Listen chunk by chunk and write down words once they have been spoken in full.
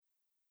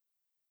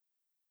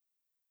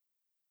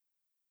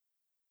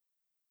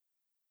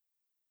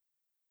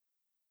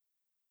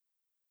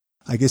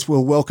I guess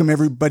we'll welcome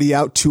everybody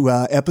out to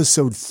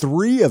episode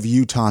 3 of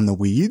Utah in the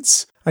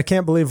Weeds. I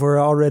can't believe we're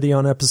already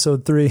on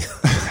episode 3.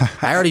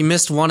 I already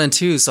missed 1 and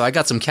 2, so I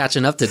got some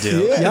catching up to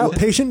do. Yeah,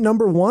 patient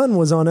number 1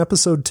 was on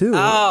episode 2.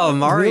 Oh,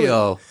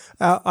 Mario. Really?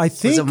 I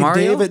think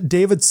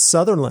David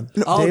Sutherland.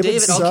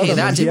 David. Okay,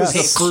 that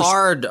was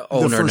card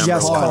owner number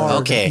 1.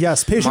 Okay.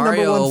 Yes, patient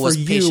Mario number 1 for was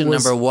you patient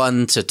was number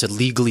 1 to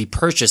legally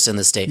purchase in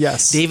the state.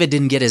 Yes. David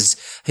didn't get his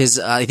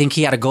I think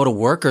he had to go to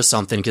work or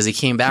something because he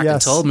came back and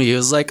told me. He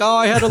was like,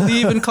 I had to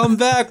leave and come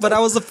back, but I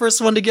was the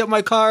first one to get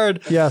my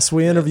card. Yes,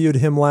 we interviewed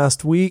him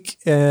last week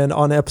and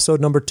on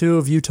episode number 2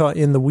 of Utah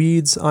in the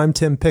Weeds. I'm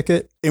Tim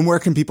Pickett. And where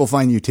can people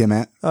find you, Tim,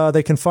 at?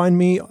 They can find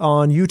me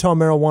on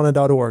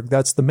utahmarijuana.org.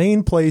 That's the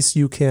main place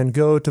you can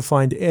go to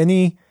find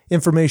any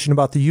information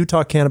about the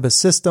Utah cannabis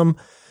system.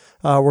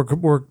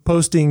 We're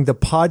posting the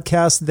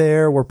podcast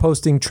there. We're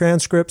posting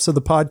transcripts of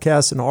the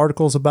podcast and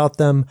articles about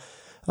them.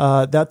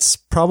 That's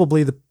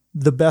probably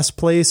the best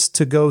place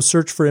to go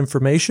search for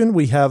information.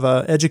 We have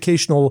an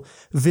educational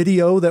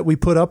video that we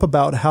put up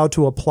about how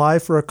to apply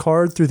for a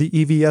card through the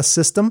EVS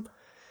system.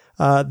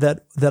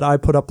 That I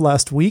put up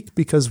last week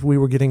because we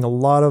were getting a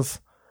lot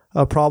of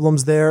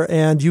problems there.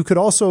 And you could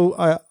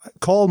also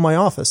call my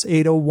office,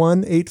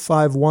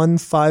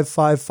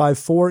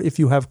 801-851-5554, if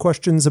you have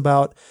questions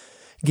about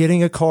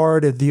getting a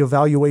card, the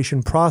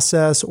evaluation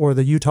process, or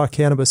the Utah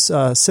cannabis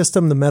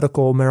system, the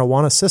medical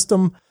marijuana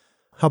system.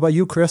 How about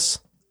you, Chris?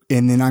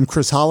 And then I'm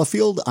Chris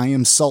Hollifield.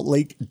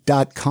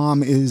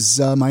 IamSaltLake.com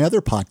is my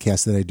other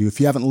podcast that I do. If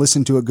you haven't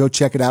listened to it, go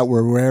check it out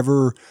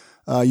wherever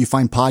you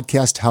find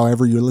podcast.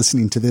 However you're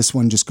listening to this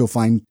one, just go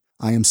find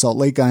I Am Salt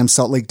Lake,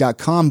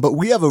 IamSaltLake.com. But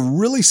we have a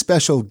really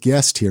special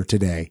guest here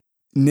today.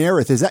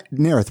 Nerith, is that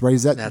Nerith, right?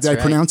 Did I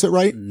pronounce it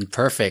right?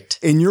 Perfect.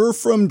 And you're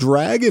from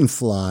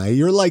Dragonfly.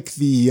 You're like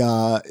the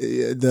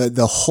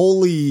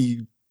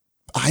holy,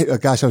 I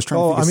was trying to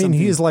think of something.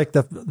 He's like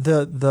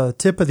the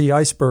tip of the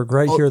iceberg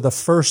right here. The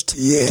first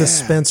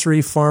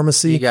dispensary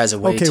pharmacy. You guys are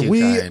way too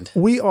kind.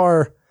 We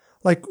are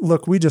like,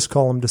 look, we just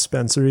call them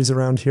dispensaries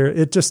around here.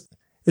 It's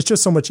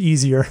just so much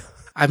easier.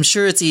 I'm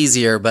sure it's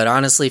easier, but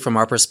honestly, from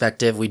our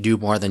perspective, we do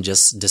more than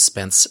just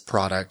dispense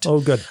product. Oh,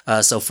 good.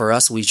 So for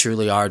us, we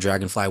truly are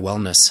Dragonfly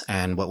Wellness.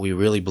 And what we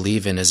really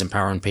believe in is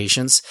empowering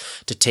patients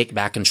to take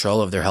back control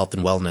of their health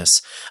and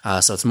wellness.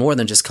 So it's more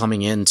than just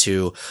coming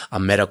into a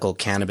medical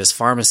cannabis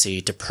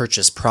pharmacy to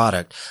purchase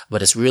product,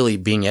 but it's really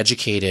being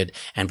educated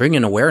and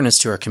bringing awareness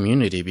to our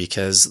community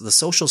because the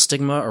social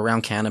stigma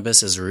around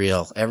cannabis is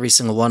real. Every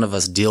single one of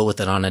us deal with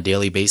it on a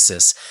daily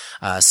basis.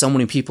 So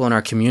many people in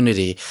our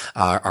community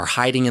are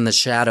hiding in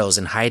the shadows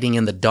and hiding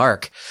in the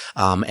dark.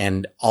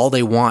 And all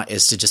they want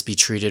is to just be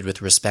treated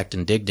with respect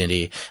and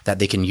dignity, that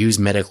they can use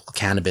medical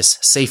cannabis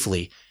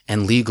safely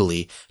and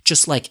legally,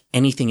 just like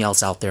anything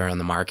else out there on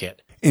the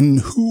market. And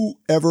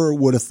whoever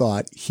would have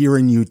thought here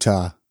in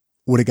Utah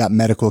would have got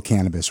medical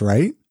cannabis,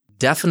 right?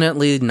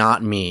 Definitely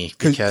not me.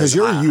 Because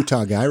you're a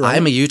Utah guy, right?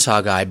 I'm a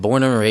Utah guy,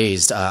 born and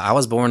raised. I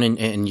was born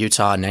in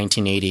Utah in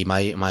 1980.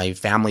 My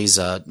family's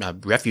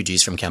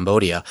refugees from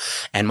Cambodia.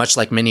 And much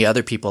like many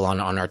other people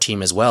on our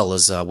team as well,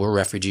 we're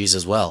refugees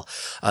as well.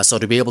 So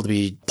to be able to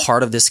be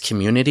part of this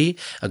community,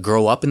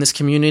 grow up in this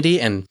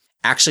community, and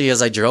actually,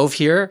 as I drove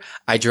here,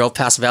 I drove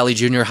past Valley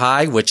Junior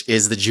High, which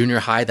is the junior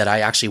high that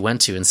I actually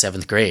went to in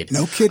 7th grade.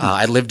 No kidding.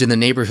 I lived in the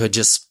neighborhood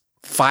just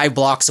 5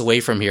 blocks away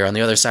from here on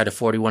the other side of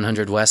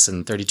 4100 West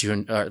and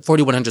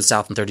 4100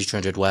 South and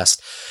 3200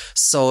 West.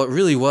 So it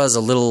really was a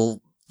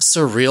little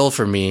surreal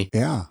for me.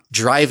 Yeah.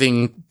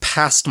 Driving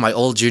past my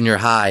old junior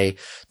high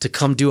to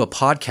come do a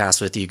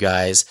podcast with you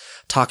guys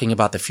talking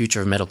about the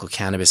future of medical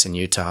cannabis in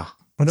Utah.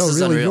 I know,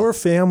 really, unreal. Your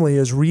family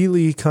is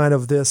really kind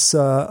of this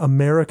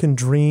American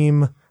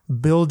dream,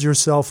 build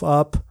yourself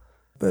up.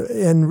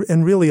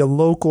 And really a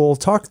local,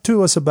 talk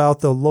to us about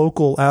the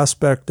local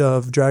aspect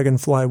of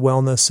Dragonfly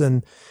Wellness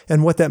and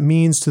what that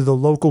means to the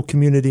local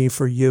community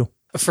for you.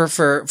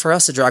 For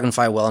us at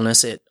Dragonfly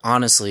Wellness, it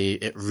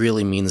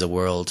really means a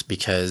world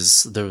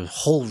because the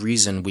whole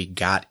reason we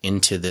got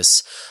into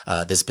this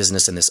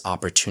business and this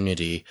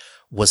opportunity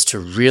was to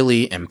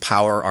really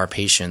empower our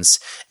patients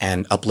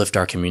and uplift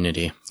our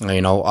community.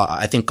 You know,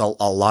 I think a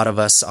lot of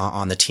us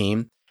on the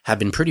team have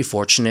been pretty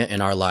fortunate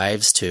in our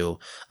lives to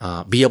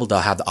be able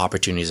to have the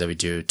opportunities that we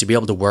do, to be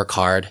able to work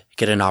hard,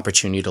 get an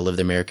opportunity to live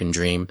the American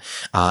dream,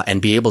 and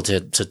be able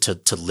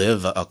to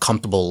live a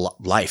comfortable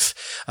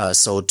life.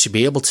 So to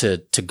be able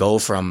to go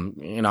from,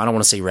 I don't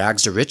want to say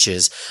rags to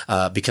riches,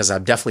 because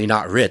I'm definitely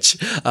not rich,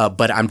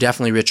 but I'm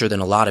definitely richer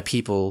than a lot of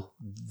people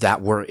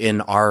that were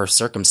in our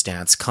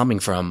circumstance, coming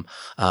from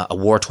a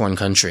war-torn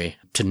country,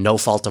 to no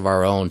fault of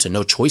our own, to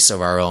no choice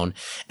of our own,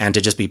 and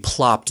to just be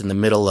plopped in the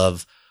middle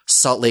of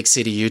Salt Lake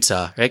City,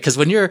 Utah, right? Because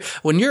when you're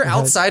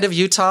outside of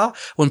Utah,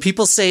 when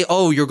people say,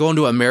 "Oh, you're going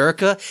to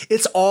America,"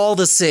 it's all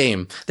the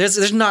same.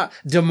 There's not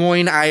Des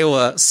Moines,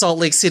 Iowa, Salt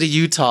Lake City,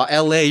 Utah,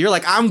 LA. You're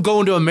like, I'm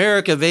going to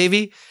America,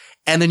 baby.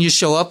 And then you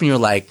show up and you're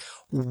like,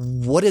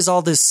 what is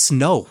all this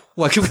snow?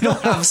 Like, we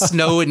don't have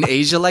snow in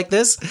Asia like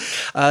this.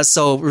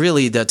 So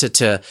really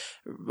to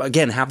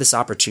again, have this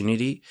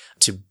opportunity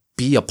to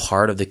be a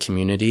part of the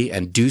community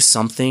and do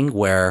something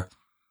where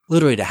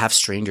literally to have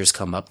strangers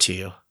come up to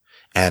you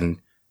and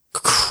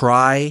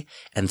cry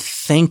and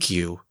thank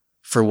you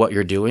for what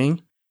you're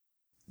doing.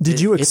 Did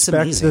you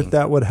expect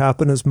that would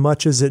happen as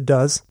much as it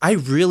does? I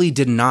really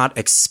did not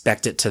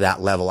expect it to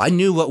that level. I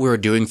knew what we were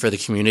doing for the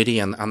community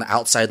and on the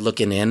outside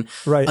looking in,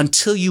 right,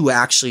 until you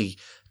actually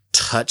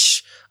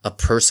touch a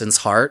person's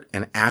heart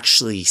and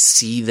actually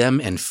see them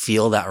and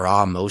feel that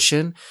raw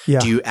emotion. Yeah.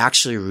 Do you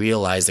actually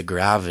realize the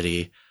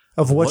gravity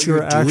of what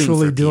you're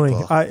actually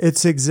doing?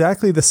 It's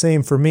exactly the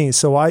same for me.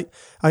 So I,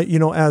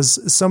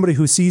 as somebody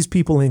who sees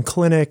people in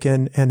clinic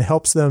and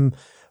helps them,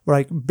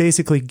 right,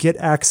 basically get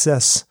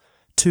access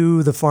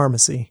to the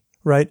pharmacy,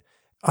 right?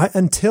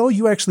 Until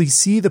you actually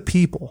see the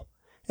people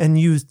and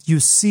you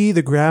see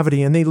the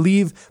gravity, and they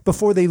leave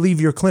before they leave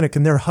your clinic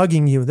and they're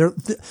hugging you.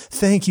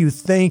 Thank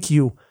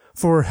you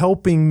for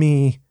helping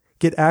me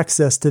get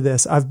access to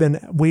this. I've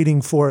been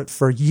waiting for it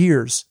for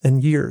years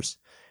and years.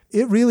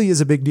 It really is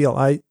a big deal.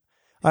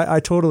 I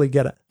totally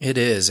get it. It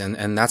is.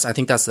 And I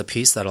think that's the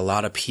piece that a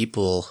lot of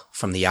people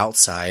from the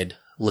outside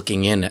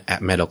looking in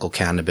at medical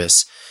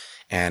cannabis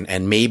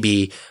and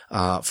maybe,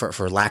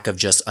 for lack of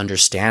just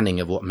understanding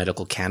of what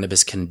medical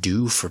cannabis can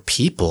do for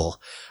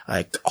people,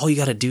 like all you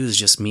got to do is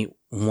just meet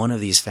one of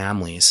these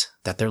families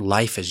that their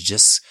life has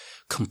just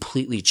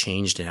completely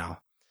changed now.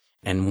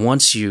 And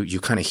once you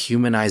kind of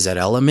humanize that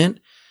element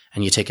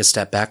and you take a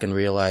step back and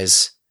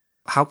realize,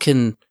 how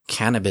can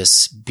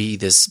cannabis be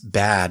this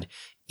bad,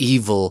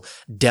 evil,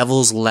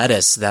 devil's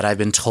lettuce that I've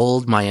been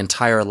told my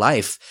entire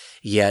life,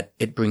 yet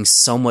it brings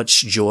so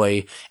much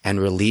joy and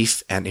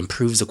relief and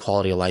improves the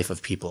quality of life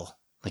of people?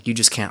 Like, you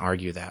just can't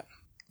argue that.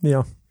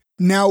 Yeah.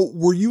 Now,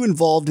 were you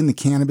involved in the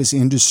cannabis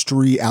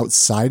industry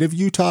outside of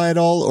Utah at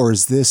all, or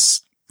is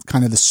this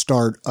kind of the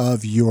start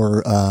of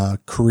your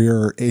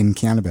career in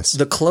cannabis?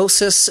 The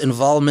closest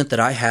involvement that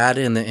I had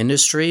in the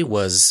industry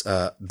was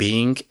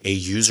being a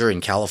user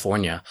in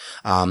California.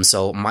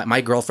 So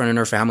my girlfriend and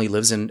her family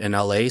lives in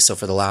LA. So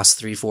for the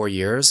last 3-4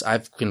 years,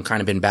 I've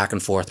kind of been back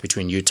and forth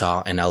between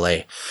Utah and LA.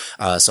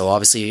 So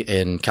obviously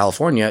in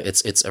California,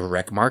 it's a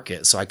rec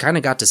market. So I kind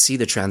of got to see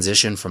the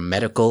transition from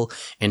medical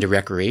into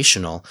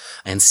recreational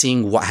and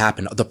seeing what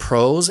happened, the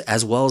pros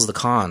as well as the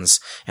cons,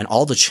 and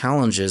all the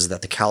challenges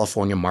that the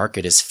California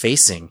market is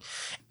facing.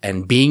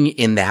 And being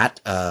in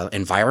that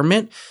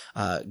environment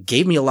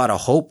gave me a lot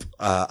of hope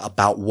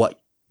about what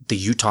the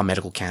Utah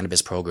Medical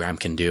Cannabis Program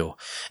can do.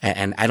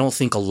 And I don't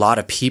think a lot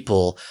of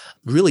people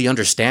really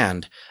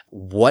understand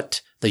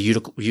what the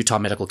Utah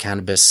Medical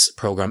Cannabis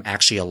Program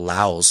actually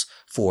allows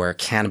for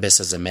cannabis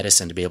as a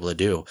medicine to be able to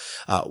do.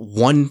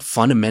 One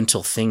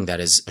fundamental thing that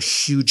is a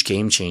huge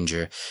game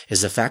changer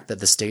is the fact that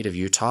the state of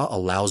Utah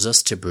allows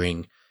us to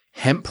bring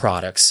hemp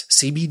products,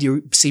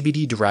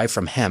 CBD derived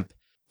from hemp,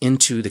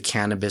 into the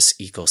cannabis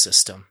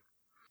ecosystem.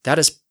 That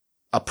is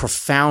a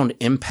profound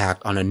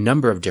impact on a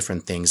number of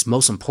different things.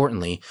 Most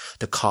importantly,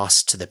 the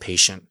cost to the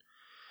patient.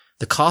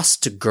 The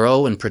cost to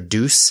grow and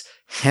produce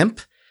hemp,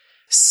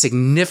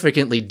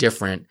 significantly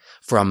different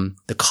from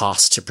the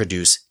cost to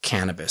produce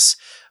cannabis,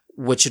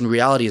 which in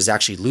reality is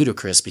actually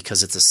ludicrous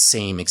because it's the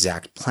same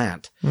exact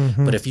plant.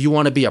 Mm-hmm. But if you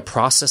want to be a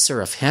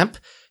processor of hemp,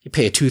 you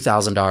pay a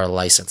 $2,000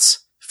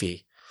 license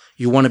fee.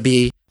 You want to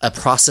be a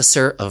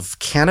processor of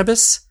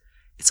cannabis,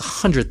 it's a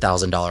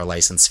 $100,000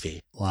 license fee.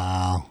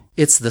 Wow.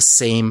 It's the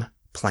same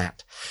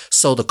plant.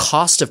 So the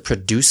cost of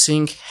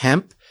producing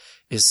hemp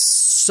is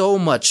so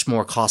much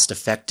more cost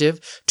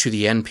effective to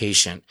the end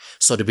patient.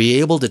 So to be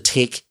able to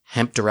take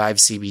hemp derived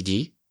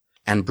CBD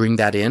and bring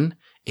that in,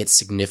 it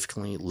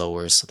significantly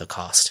lowers the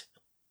cost.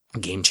 A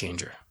game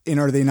changer. And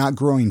are they not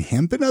growing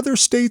hemp in other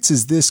states?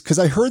 Is this, because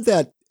I heard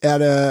that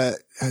at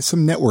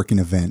some networking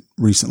event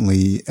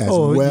recently as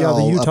well,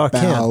 the Utah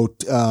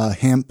about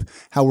hemp,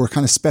 how we're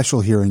kind of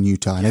special here in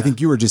Utah. And I think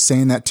you were just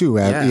saying that too,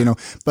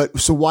 but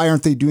so why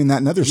aren't they doing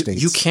that in other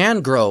states? You can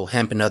grow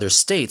hemp in other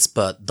states,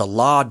 but the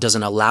law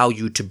doesn't allow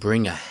you to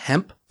bring a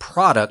hemp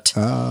product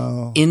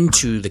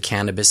into the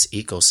cannabis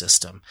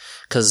ecosystem.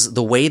 Because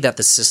the way that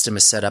the system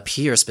is set up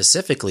here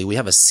specifically, we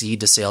have a seed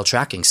to sale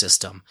tracking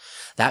system.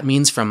 That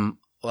means from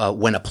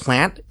when a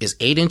plant is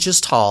 8 inches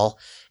tall,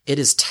 it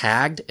is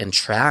tagged and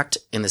tracked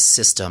in the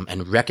system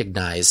and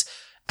recognized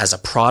as a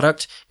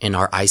product in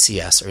our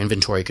ICS, or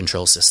inventory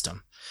control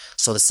system.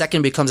 So the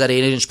second it becomes that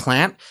 8-inch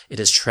plant, it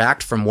is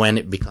tracked from when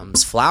it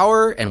becomes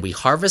flower and we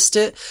harvest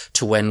it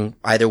to when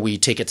either we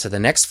take it to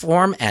the next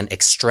form and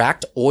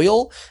extract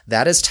oil,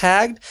 that is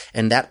tagged,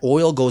 and that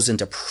oil goes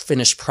into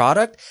finished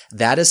product,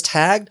 that is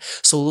tagged.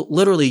 So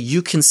literally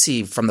you can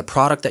see from the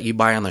product that you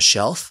buy on the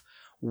shelf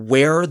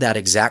where that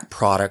exact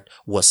product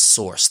was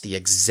sourced, the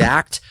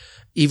exact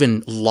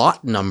even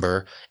lot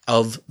number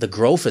of the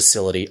grow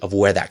facility of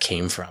where that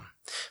came from.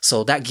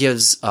 So that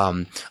gives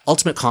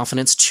ultimate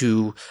confidence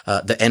to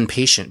the end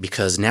patient,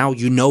 because now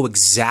you know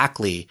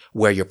exactly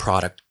where your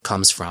product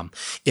comes from.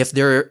 If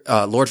there,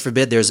 Lord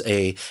forbid, there's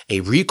a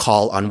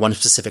recall on one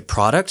specific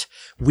product,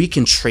 we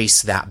can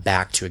trace that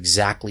back to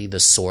exactly the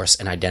source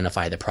and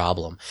identify the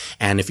problem.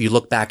 And if you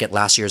look back at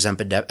last year's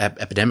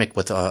epidemic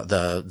with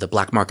the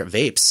black market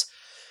vapes,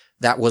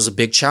 that was a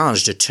big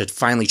challenge to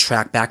finally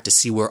track back to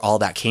see where all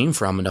that came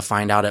from, and to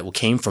find out it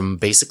came from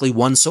basically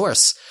one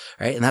source,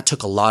 right? And that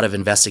took a lot of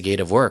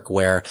investigative work,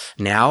 where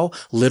now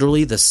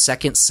literally the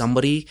second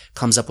somebody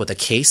comes up with a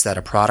case that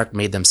a product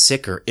made them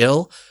sick or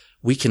ill,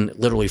 we can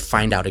literally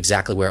find out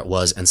exactly where it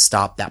was and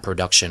stop that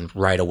production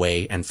right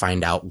away and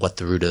find out what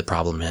the root of the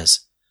problem is.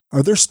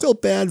 Are there still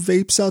bad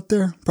vapes out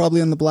there,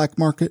 probably on the black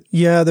market?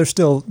 Yeah, they're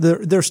still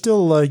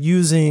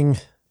using.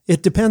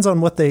 It depends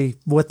on what they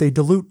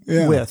dilute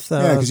with.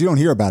 Yeah, because you don't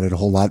hear about it a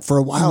whole lot. For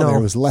a while there,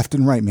 it was left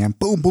and right, man.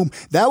 Boom, boom.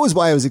 That was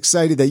why I was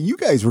excited that you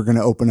guys were going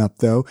to open up,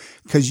 though,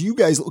 because you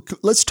guys,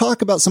 let's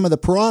talk about some of the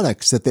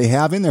products that they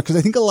have in there, because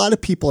I think a lot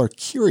of people are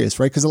curious,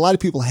 right? Because a lot of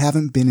people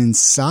haven't been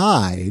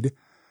inside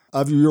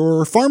of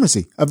your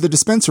pharmacy, of the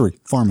dispensary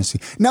pharmacy.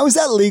 Now, is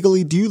that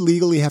legally? Do you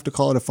legally have to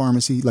call it a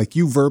pharmacy? Like,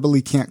 you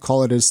verbally can't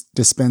call it a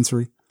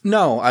dispensary?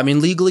 No, I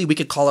mean, legally we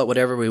could call it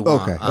whatever we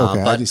want.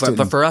 Okay.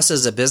 But for us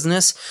as a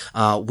business,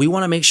 we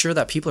want to make sure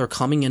that people are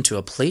coming into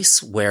a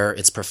place where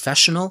it's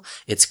professional,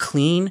 it's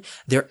clean,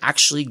 they're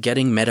actually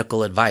getting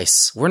medical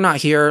advice. We're not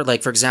here,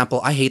 like, for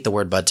example, I hate the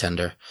word bud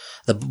tender.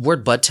 The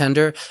word bud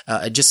tender,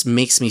 it just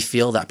makes me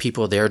feel that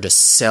people are there to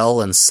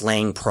sell and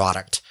slang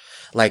product.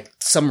 Like,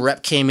 some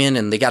rep came in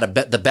and they got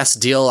the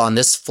best deal on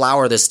this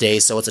flower this day,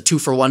 so it's a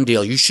 2-for-1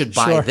 deal. You should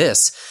buy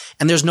this.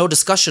 And there's no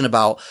discussion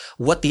about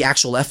what the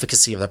actual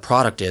efficacy of the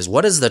product is.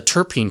 What is the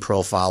terpene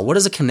profile? What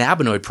is the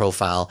cannabinoid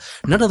profile?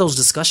 None of those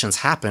discussions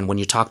happen when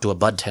you talk to a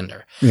bud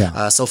tender.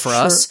 Yeah. So for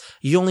us,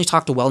 you only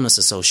talk to wellness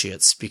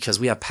associates, because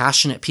we have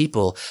passionate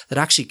people that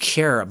actually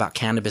care about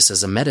cannabis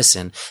as a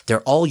medicine. They're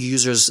all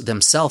users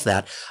themselves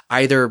that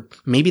either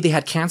maybe they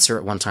had cancer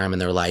at one time in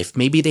their life,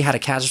 maybe they had a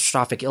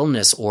catastrophic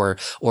illness or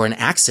an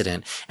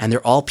accident, and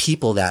they're all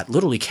people that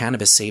literally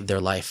cannabis saved their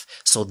life.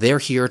 So they're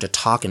here to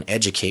talk and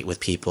educate with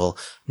people,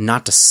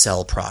 not to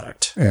sell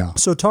product. Yeah.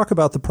 So talk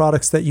about the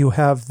products that you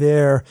have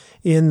there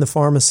in the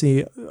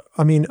pharmacy.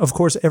 I mean, of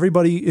course,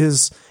 everybody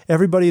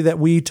that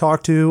we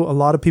talk to, a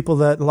lot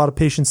of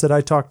patients that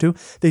I talk to,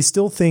 they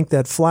still think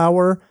that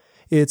flower,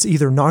 it's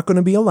either not going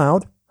to be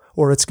allowed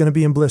or it's going to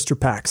be in blister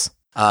packs.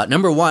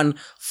 Number one,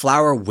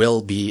 flower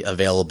will be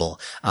available.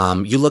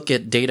 You look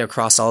at data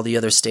across all the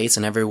other states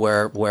and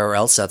everywhere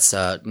else that's,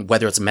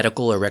 whether it's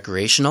medical or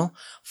recreational,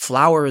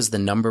 flower is the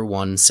number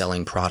one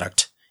selling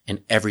product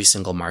in every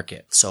single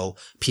market. So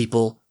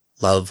people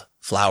love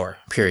flower,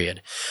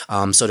 period.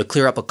 So to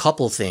clear up a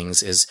couple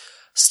things is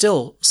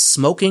still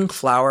smoking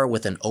flower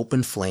with an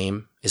open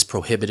flame is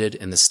prohibited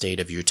in the state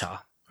of Utah.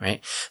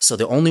 Right? So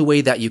the only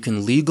way that you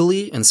can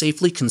legally and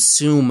safely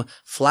consume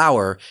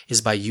flower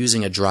is by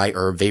using a dry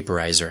herb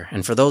vaporizer.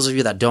 And for those of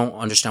you that don't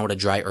understand what a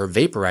dry herb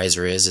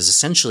vaporizer is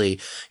essentially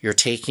you're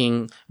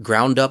taking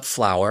ground up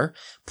flower,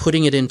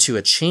 putting it into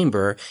a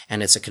chamber,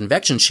 and it's a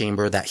convection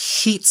chamber that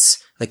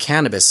heats the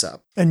cannabis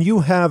up. And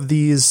you have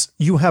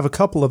a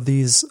couple of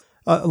these,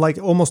 like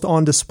almost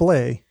on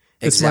display.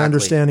 It's Exactly. my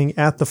understanding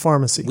at the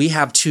pharmacy. We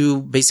have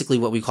two, basically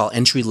what we call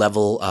entry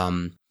level,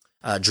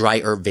 dry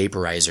herb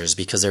vaporizers,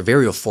 because they're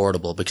very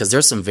affordable, because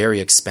there's some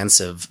very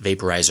expensive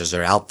vaporizers that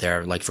are out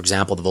there. Like, for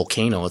example, the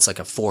Volcano, it's like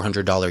a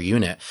 $400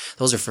 unit.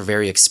 Those are for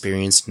very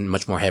experienced and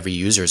much more heavy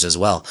users as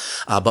well.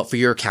 But for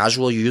your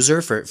casual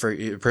user, for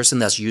your person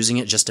that's using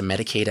it just to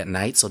medicate at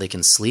night so they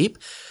can sleep,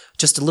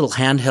 just a little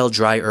handheld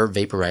dry herb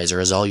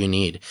vaporizer is all you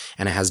need.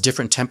 And it has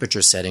different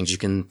temperature settings. You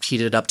can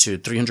heat it up to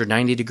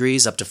 390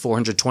 degrees, up to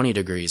 420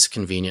 degrees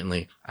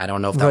conveniently. I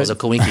don't know if that was a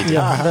coinky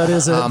deal. Yeah, that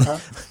is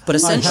it. But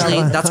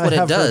essentially, that's what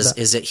it does,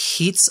 that. is it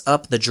heats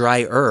up the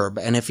dry herb.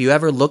 And if you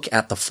ever look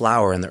at the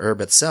flower and the herb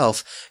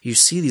itself, you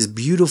see these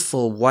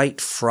beautiful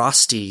white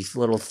frosty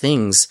little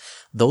things.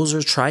 Those are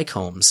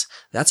trichomes.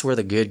 That's where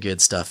the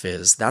good stuff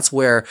is. That's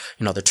where,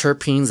 the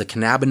terpenes, the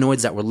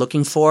cannabinoids that we're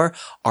looking for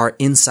are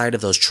inside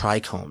of those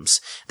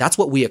trichomes. That's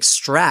what we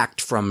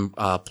extract from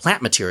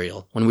plant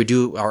material when we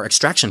do our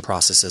extraction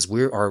processes.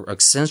 We are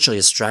essentially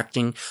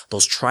extracting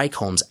those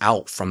trichomes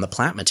out from the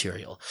plant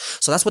material.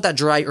 So that's what that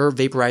dry herb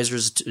vaporizer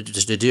is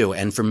to do.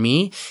 And for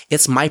me,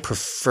 it's my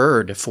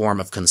preferred form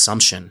of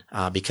consumption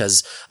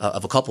because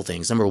of a couple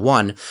things. Number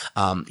one,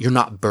 you're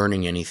not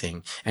burning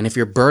anything. And if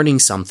you're burning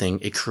something,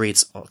 it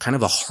creates kind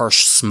of a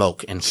harsh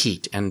smoke and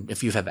heat. And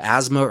if you have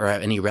asthma or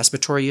any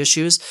respiratory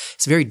issues,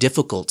 it's very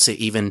difficult to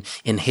even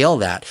inhale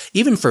that.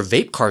 Even for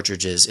vape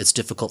cartridges, it's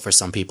difficult for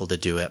some people to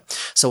do it.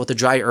 So with the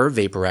dry herb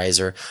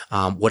vaporizer,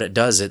 what it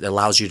does, it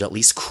allows you to at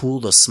least cool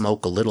the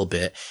smoke a little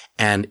bit.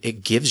 and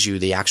it gives you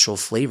the actual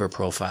flavor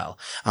profile.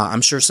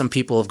 I'm sure some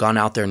people have gone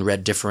out there and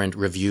read different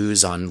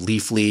reviews on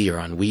Leafly or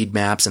on Weed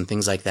Maps and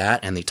things like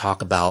that, and they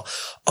talk about,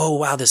 oh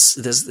wow, it's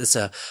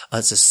a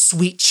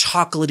sweet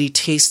chocolatey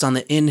taste on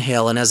the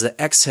inhale, and as the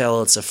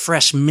exhale, it's a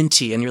fresh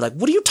minty, and you're like,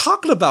 what are you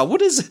talking about?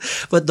 What is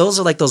it? But those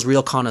are like those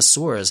real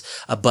connoisseurs.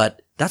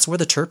 But that's where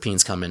the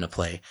terpenes come into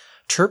play.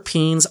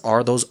 Terpenes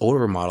are those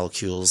odor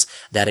molecules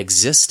that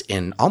exist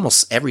in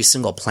almost every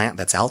single plant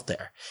that's out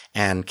there.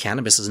 And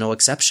cannabis is no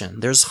exception.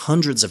 There's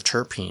hundreds of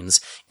terpenes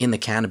in the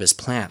cannabis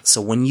plant.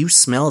 So when you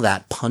smell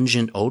that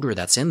pungent odor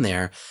that's in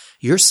there,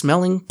 you're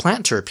smelling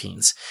plant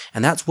terpenes.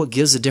 And that's what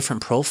gives the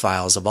different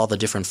profiles of all the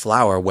different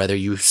flower, whether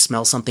you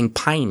smell something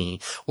piney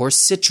or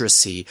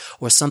citrusy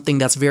or something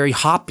that's very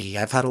hoppy.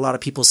 I've had a lot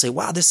of people say,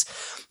 wow, this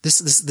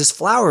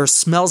flower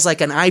smells like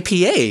an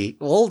IPA.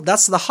 Well,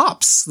 that's the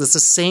hops. That's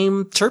the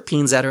same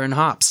terpenes that are in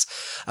hops.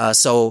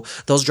 So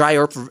those dry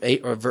herb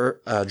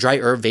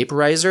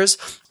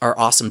vaporizers are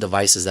awesome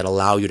devices that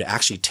allow you to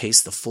actually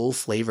taste the full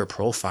flavor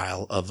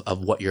profile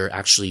of what you're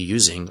actually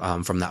using,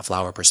 from that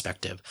flower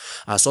perspective.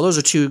 So those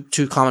are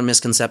two common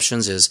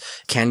misconceptions is,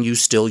 can you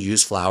still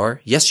use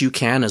flower? Yes, you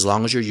can, as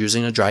long as you're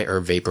using a dry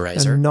herb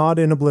vaporizer. And not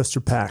in a blister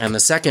pack. And the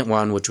second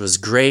one, which was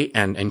great,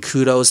 and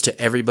kudos to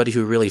everybody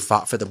who really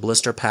fought for the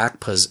blister pack,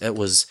 because it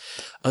was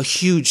a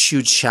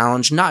huge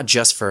challenge, not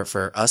just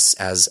for us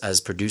as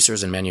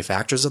producers and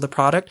manufacturers of the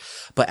product,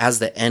 but as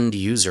the end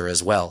user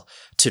as well,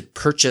 to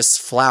purchase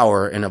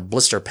flower in a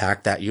blister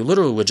pack that you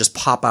literally would just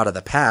pop out of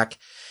the pack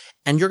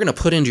and you're going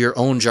to put into your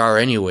own jar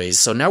anyways.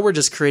 So now we're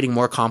just creating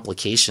more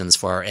complications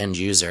for our end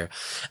user.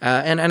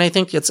 And I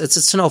think it's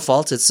to no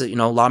fault. It's,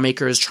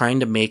 lawmakers trying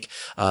to make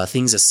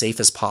things as safe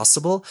as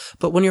possible.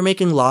 But when you're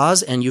making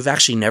laws and you've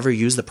actually never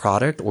used the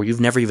product, or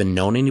you've never even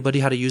known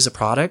anybody how to use a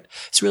product,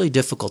 it's really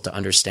difficult to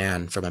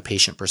understand from a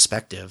patient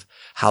perspective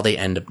how they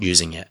end up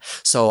using it.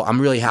 So I'm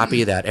really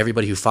happy that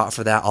everybody who fought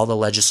for that, all the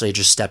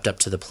legislators stepped up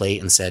to the plate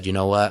and said, you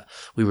know what,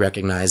 we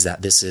recognize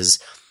that this is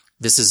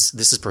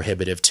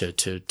prohibitive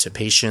to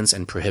patients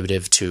and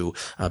prohibitive to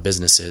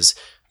businesses.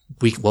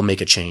 We will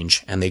make a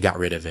change, and they got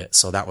rid of it.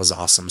 So that was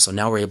awesome. So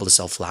now we're able to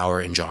sell flower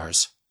in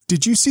jars.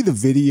 Did you see the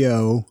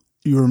video?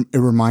 It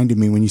reminded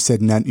me when you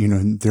said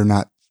they're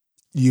not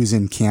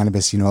using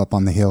cannabis, up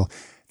on the hill.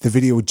 The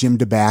video with Jim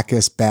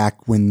Dabakis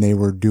back when they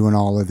were doing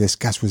all of this.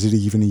 Gosh, was it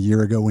even a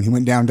year ago when he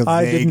went down to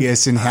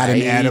Vegas and had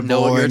an edible? I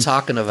know what you're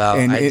talking about.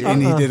 And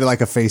he did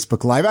like a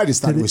Facebook Live. I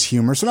just thought it was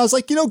humorous. And I was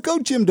like, go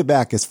Jim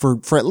Dabakis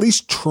for at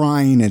least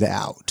trying it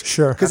out.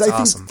 Sure. Because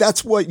I think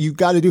that's what you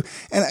got to do.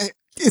 And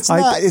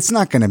it's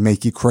not going to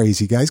make you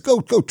crazy, guys.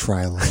 Go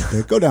try a little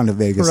bit. Go down to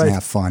Vegas and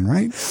have fun,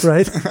 right?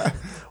 Right.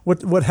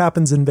 What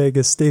happens in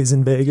Vegas stays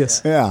in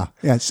Vegas. Yeah.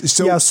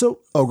 So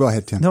go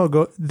ahead, Tim. No,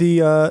 go.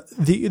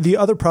 The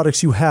other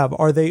products you have,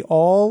 are they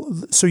all,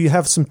 so you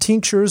have some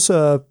tinctures,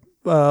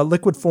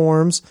 liquid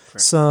forms,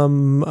 correct,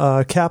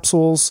 some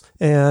capsules,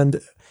 and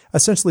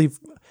essentially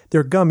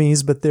they're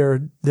gummies, but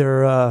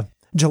they're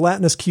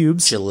gelatinous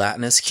cubes.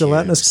 Gelatinous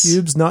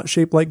cubes, not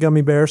shaped like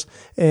gummy bears.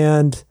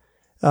 And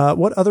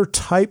what other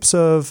types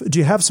of, do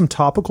you have some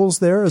topicals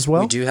there as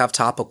well? We do have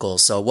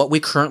topicals. So what we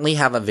currently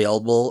have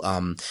available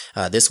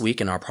this week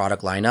in our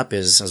product lineup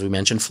is, as we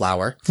mentioned,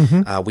 flower.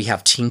 Mm-hmm. We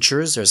have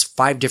tinctures. There's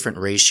 5 different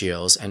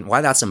ratios. And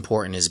why that's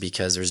important is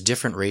because there's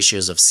different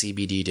ratios of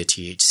CBD to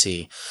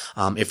THC.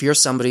 If you're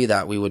somebody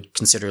that we would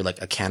consider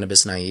like a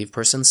cannabis naive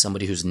person,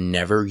 somebody who's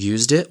never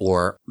used it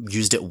or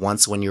used it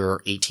once when you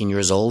were 18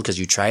 years old because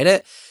you tried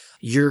it,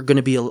 you're going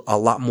to be a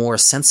lot more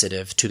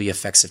sensitive to the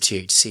effects of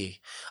THC.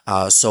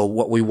 So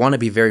what we want to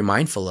be very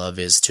mindful of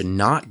is to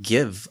not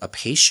give a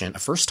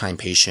first-time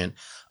patient,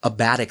 a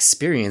bad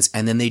experience,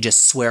 and then they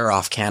just swear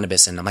off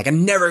cannabis. And I'm like,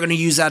 I'm never going to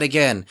use that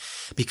again,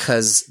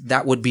 because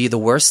that would be the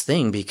worst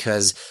thing,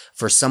 because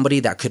for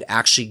somebody that could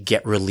actually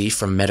get relief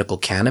from medical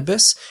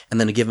cannabis and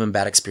then to give them a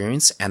bad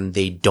experience and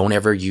they don't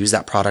ever use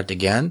that product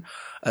again,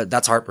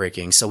 that's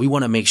heartbreaking. So we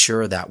want to make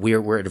sure that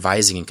we're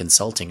advising and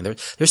consulting.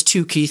 There's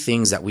 2 key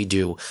things that we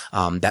do,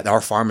 that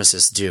our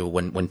pharmacists do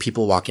when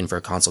people walk in for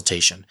a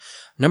consultation.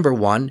 Number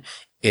 1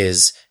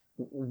 is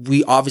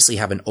we obviously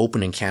have an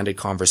open and candid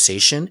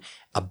conversation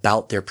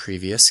about their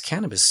previous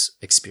cannabis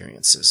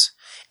experiences.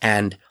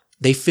 And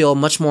they feel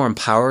much more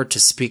empowered to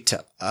speak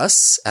to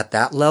us at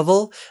that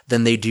level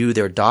than they do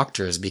their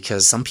doctors,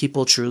 because some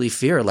people truly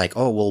fear like,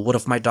 oh, well, what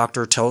if my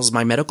doctor tells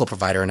my medical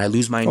provider and I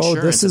lose my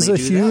insurance? This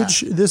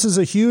is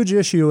a huge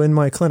issue in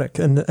my clinic,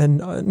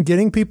 and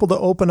getting people to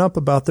open up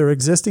about their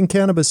existing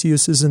cannabis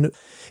uses. And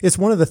it's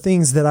one of the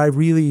things that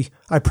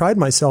I pride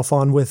myself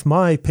on with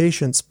my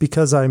patients,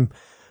 because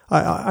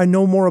I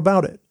know more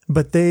about it,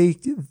 but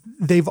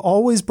they've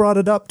always brought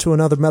it up to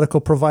another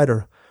medical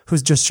provider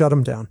who's just shut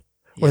them down.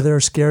 Or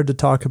they're scared to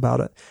talk about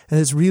it. And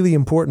it's really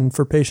important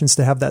for patients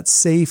to have that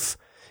safe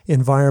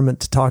environment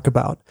to talk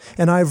about.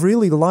 And I've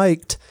really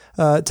liked,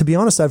 to be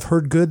honest, I've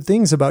heard good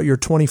things about your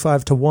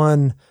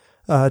 25-to-1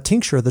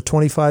 tincture, the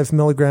 25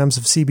 milligrams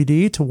of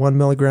CBD to 1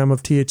 milligram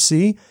of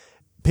THC.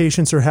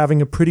 Patients are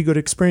having a pretty good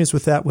experience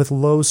with that with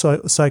low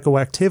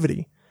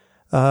psychoactivity.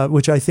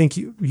 which I think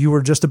you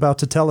were just about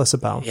to tell us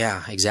about.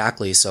 Yeah,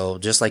 exactly. So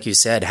just like you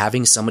said,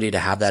 having somebody to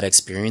have that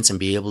experience and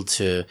be able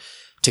to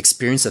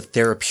experience the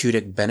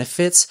therapeutic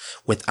benefits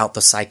without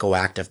the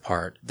psychoactive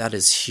part, that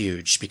is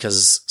huge.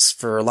 Because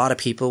for a lot of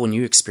people, when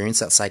you experience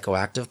that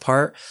psychoactive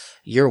part,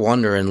 you're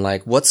wondering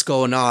like, what's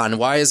going on?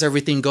 Why is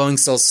everything going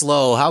so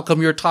slow? How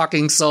come you're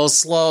talking so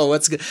slow?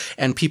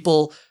 And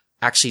people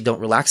actually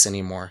don't relax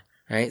anymore.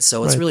 Right.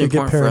 So it's really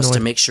important for us to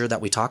make sure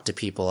that we talk to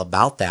people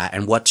about that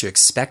and what to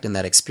expect in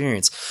that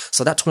experience.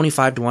 So that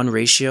 25-to-1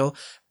 ratio,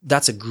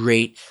 that's a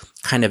great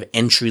kind of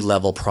entry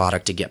level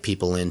product to get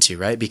people into,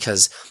 right?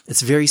 Because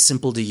it's very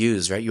simple to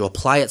use, right? You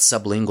apply it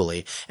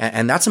sublingually,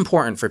 and that's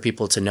important for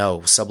people to know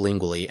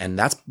sublingually. And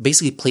that's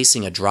basically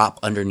placing a drop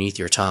underneath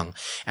your tongue.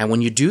 And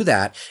when you do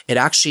that, it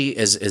actually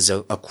is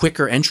a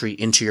quicker entry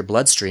into your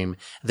bloodstream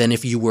than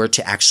if you were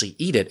to actually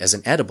eat it as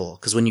an edible.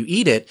 Because when you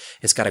eat it,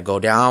 it's got to go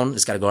down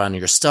to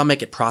your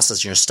stomach. It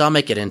processes in your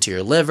stomach, get into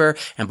your liver.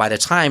 And by the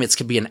time it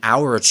could be an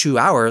hour or 2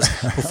 hours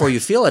before you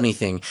feel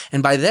anything.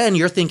 And by then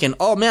you're thinking,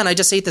 oh man, I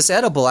just ate this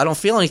edible. I don't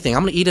feel anything.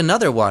 I'm going to eat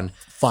another one.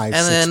 And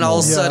then all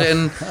of a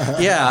sudden,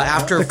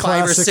 after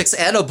 5 or 6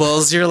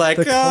 edibles, you're like,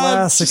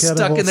 I'm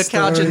stuck in the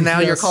couch, and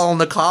now you're calling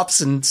the cops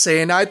and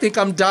saying, I think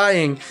I'm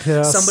dying.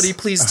 Yes. Somebody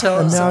please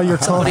tell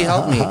somebody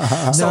help me.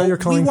 So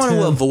we want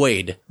to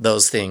avoid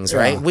those things,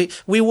 right?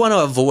 We want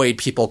to avoid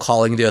people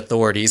calling the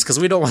authorities because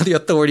we don't want the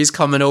authorities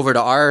coming over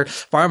to our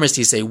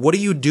pharmacy say, what are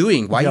you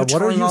doing? Why are you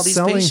telling all these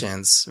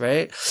patients,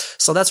 right?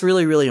 So that's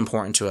really, really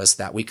important to us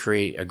that we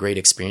create a great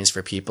experience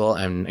for people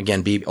and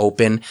again, be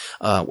open,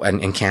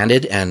 and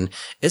candid. And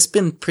it's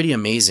been pretty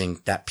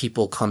amazing that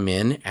people come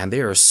in and they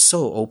are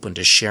so open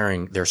to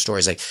sharing their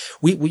stories. Like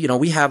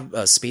we have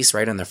a space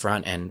right in the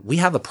front, and we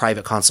have a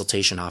private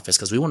consultation office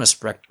because we want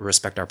to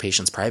respect our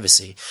patients'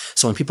 privacy.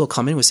 So when people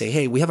come in, we say,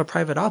 hey, we have a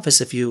private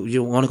office if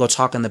you want to go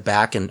talk in the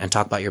back and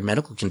talk about your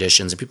medical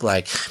conditions. And people are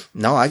like,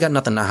 no, I got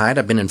nothing to hide.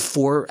 I've been in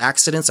 4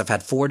 accidents. I've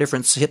had 4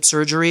 different hip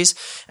surgeries,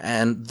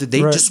 and they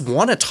just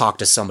want to talk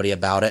to somebody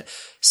about it.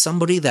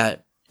 Somebody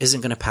that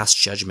isn't going to pass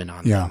judgment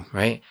on them,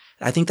 right?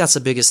 I think that's the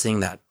biggest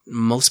thing that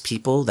most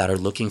people that are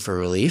looking for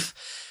relief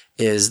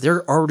is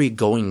they're already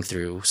going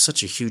through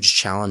such a huge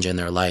challenge in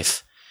their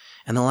life.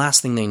 And the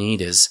last thing they need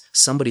is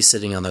somebody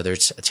sitting on their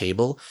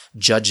table,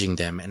 judging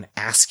them and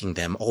asking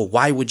them, oh,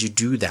 why would you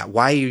do that?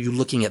 Why are you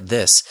looking at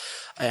this?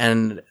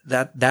 And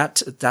that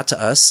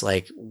to us,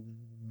 like,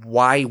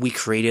 why we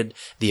created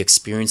the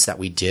experience that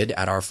we did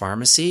at our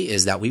pharmacy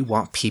is that we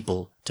want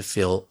people to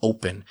feel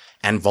open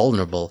and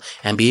vulnerable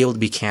and be able to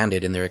be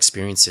candid in their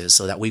experiences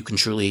so that we can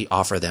truly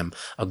offer them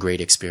a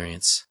great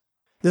experience.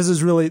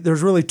 There's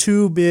really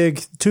two big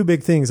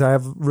things I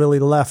have really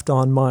left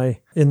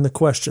in the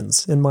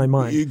questions in my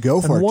mind. You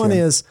go for it. One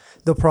is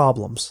the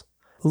problems.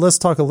 Let's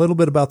talk a little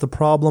bit about the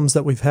problems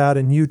that we've had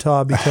in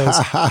Utah, because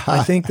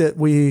I think that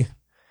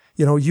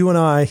you and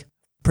I,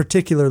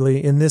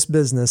 particularly in this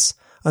business,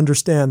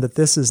 understand that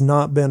this has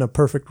not been a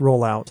perfect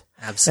rollout.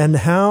 Absolutely.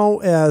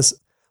 And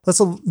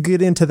let's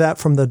get into that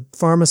from the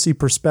pharmacy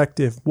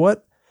perspective.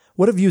 What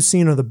have you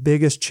seen are the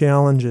biggest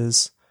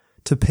challenges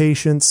to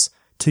patients,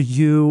 to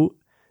you,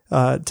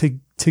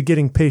 to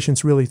getting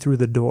patients really through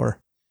the door?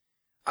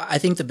 I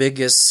think the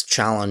biggest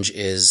challenge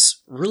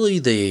is really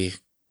the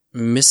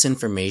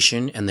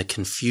misinformation and the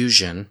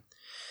confusion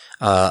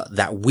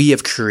that we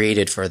have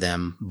created for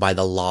them by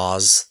the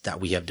laws that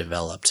we have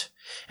developed.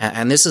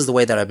 And this is the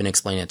way that I've been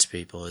explaining it to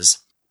people is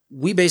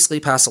we basically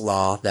pass a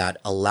law that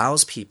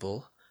allows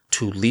people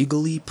to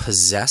legally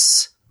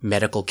possess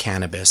medical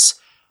cannabis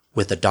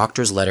with a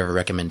doctor's letter of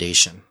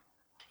recommendation.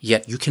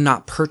 Yet you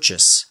cannot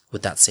purchase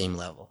with that same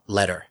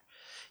letter.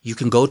 You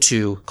can go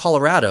to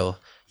Colorado,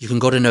 you can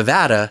go to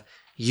Nevada,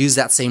 use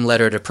that same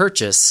letter to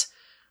purchase,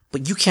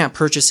 but you can't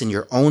purchase in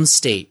your own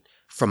state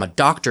from a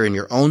doctor in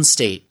your own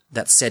state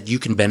that said you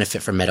can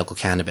benefit from medical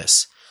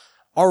cannabis.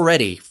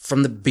 Already,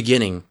 from the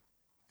beginning,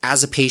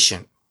 as a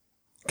patient,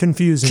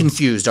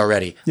 confused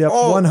already. Yep,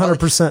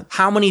 100%.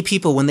 How many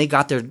people, when they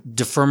got their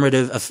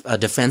affirmative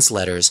defense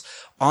letters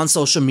on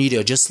social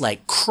media, just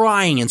like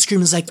crying and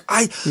screaming, it's like,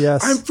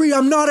 I'm free.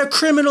 I'm not a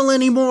criminal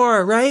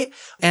anymore. Right.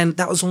 And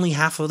that was only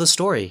half of the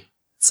story.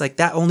 It's like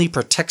that only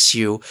protects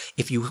you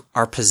if you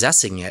are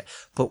possessing it.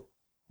 But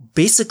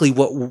basically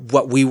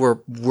what we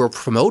were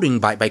promoting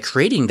by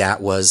creating that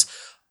was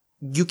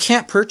you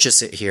can't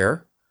purchase it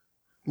here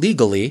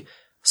legally.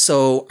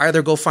 So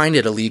either go find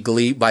it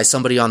illegally by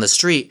somebody on the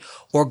street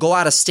or go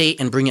out of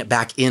state and bring it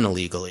back in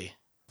illegally.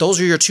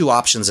 Those are your 2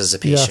 options as a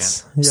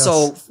patient. Yes.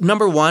 So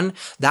number 1,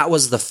 that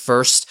was the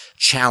first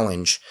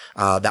challenge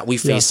that we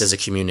faced as a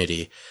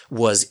community,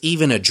 was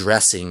even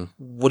addressing,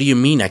 what do you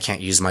mean I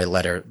can't use my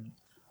letter?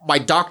 My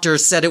doctor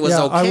said it was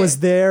okay. I was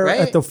there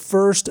at the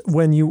first,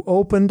 when you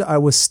opened, I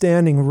was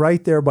standing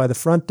right there by the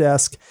front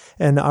desk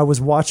and I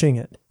was watching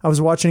it. I was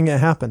watching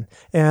it happen.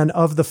 And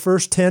of the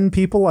first 10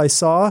 people I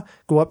saw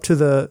go up to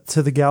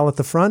the gal at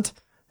the front,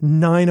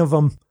 9 of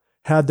them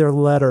had their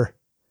letter.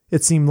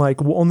 It seemed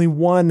like only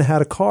 1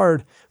 had a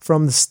card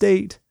from the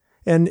state.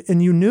 And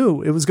you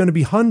knew it was going to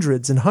be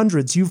hundreds and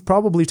hundreds. You've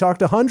probably talked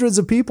to hundreds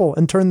of people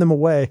and turned them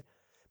away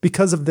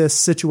because of this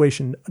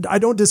situation. I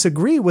don't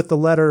disagree with the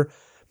letter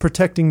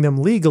protecting them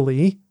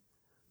legally,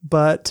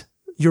 but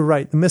you're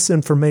right. The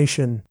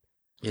misinformation.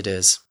 It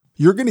is.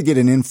 You're going to get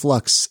an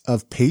influx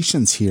of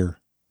patients here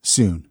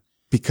soon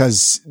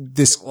because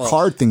this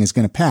card thing is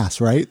going to pass,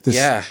 right?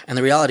 Yeah. And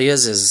the reality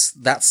is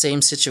that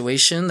same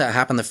situation that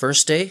happened the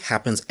first day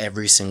happens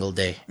every single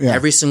day. Yeah.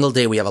 Every single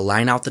day we have a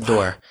line out the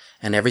door.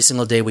 And every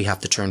single day we have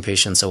to turn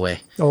patients away.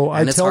 Oh,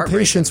 I tell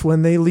patients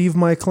when they leave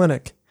my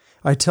clinic,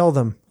 I tell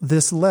them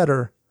this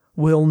letter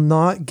will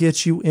not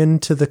get you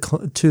into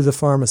the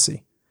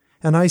pharmacy.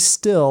 And I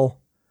still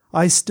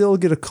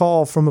get a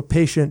call from a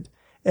patient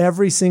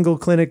every single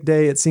clinic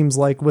day, it seems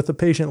like, with a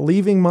patient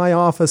leaving my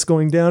office,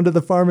 going down to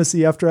the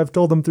pharmacy after I've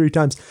told them 3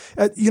 times.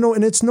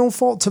 And it's no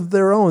fault of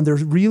their own. They're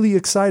really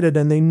excited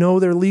and they know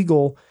they're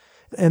legal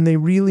and they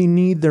really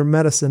need their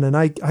medicine. And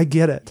I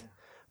get it.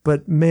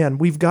 But man,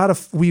 we've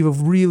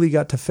really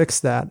got to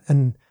fix that.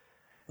 And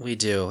we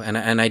do.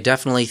 And I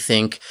definitely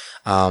think,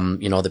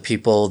 the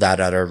people that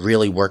are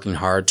really working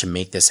hard to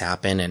make this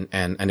happen.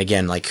 And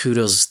again, like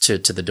kudos to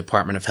the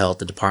Department of Health,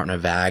 the Department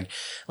of Ag,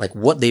 like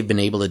what they've been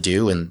able to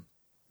do. And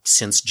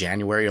since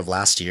January of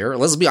last year,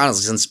 let's be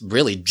honest, since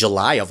really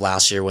July of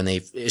last year, when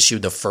they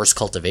issued the first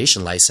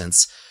cultivation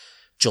license,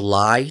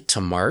 July to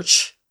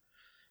March,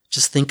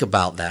 just think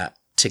about that.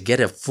 To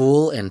get a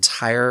full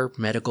entire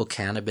medical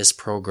cannabis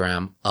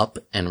program up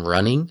and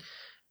running,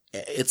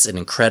 it's an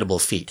incredible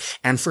feat.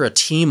 And for a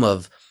team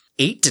of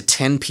 8 to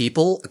 10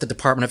 people at the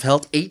Department of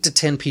Health, 8 to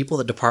 10 people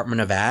at the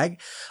Department of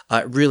Ag,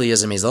 it really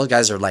is amazing. Those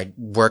guys are like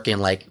working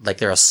like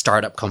they're a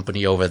startup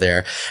company over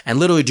there and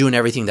literally doing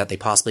everything that they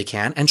possibly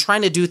can and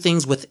trying to do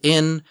things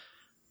within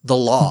the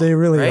law. They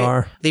really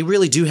are. They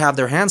really do have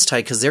their hands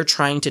tied because they're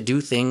trying to do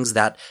things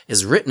that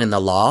is written in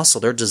the law. So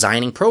they're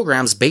designing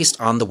programs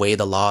based on the way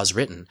the law is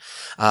written.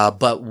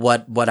 But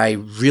what I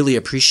really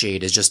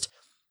appreciate is just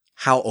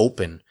how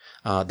open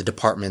the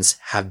departments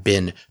have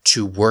been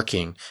to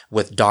working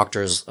with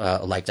doctors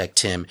like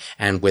Tim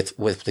and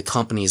with the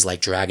companies like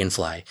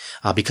Dragonfly,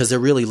 because they're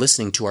really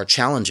listening to our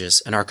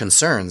challenges and our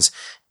concerns.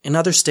 In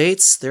other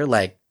states, they're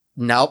like,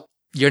 nope,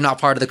 you're not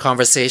part of the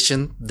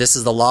conversation. This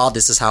is the law.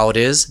 This is how it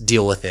is.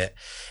 Deal with it.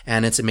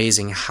 And it's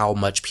amazing how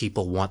much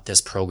people want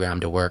this program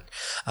to work.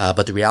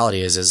 But the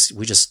reality is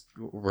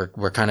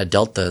we're kind of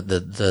dealt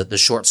the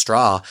short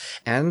straw.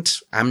 And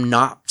I'm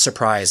not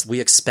surprised. We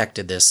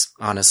expected this,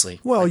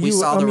 honestly. Well,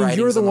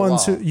 you're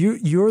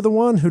the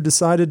one who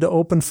decided to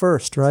open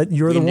first, right?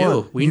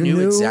 We knew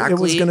exactly it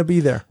was going to be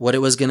there. What it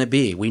was going to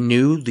be. We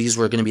knew these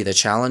were going to be the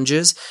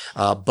challenges.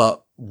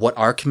 But what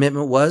our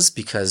commitment was,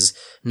 because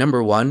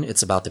number one,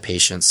 it's about the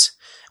patients.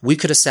 We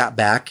could have sat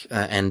back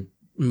and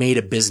made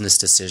a business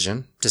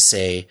decision to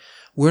say,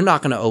 we're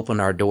not going to open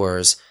our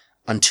doors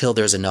until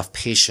there's enough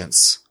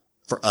patients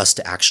for us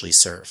to actually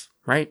serve,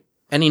 right?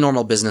 Any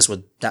normal business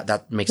would,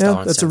 that makes a lot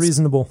of sense. That's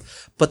reasonable.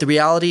 But the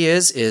reality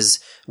is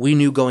we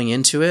knew going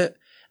into it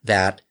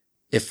that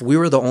if we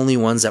were the only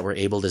ones that were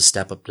able to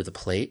step up to the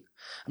plate,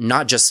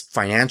 not just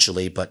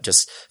financially, but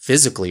just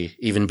physically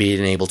even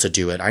being able to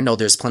do it. I know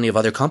there's plenty of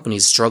other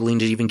companies struggling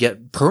to even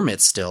get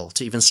permits still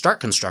to even start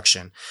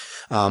construction.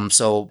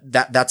 So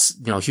that's,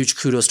 huge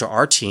kudos to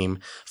our team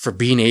for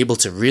being able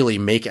to really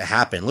make it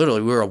happen.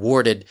 Literally, we were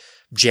awarded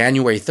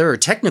January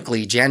 3rd,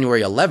 technically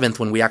January 11th,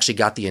 when we actually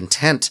got the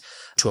intent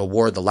to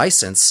award the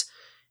license.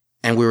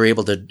 And we were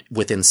able to,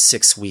 within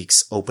 6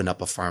 weeks, open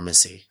up a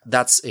pharmacy.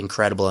 That's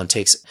incredible and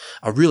takes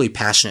a really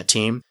passionate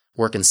team.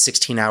 Working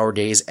 16-hour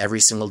days every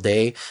single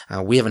day.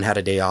 We haven't had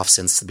a day off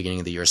since the beginning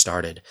of the year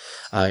started.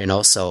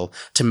 So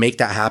to make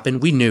that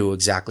happen, we knew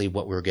exactly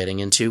what we were getting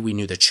into. We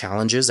knew the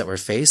challenges that were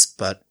faced,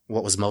 but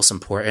what was most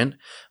important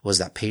was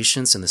that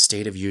patients in the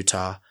state of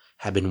Utah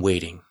had been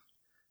waiting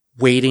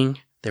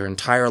their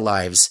entire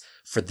lives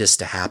for this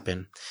to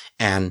happen.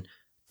 And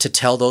to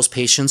tell those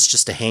patients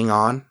just to hang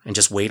on and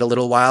just wait a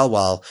little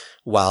while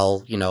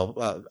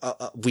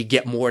we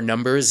get more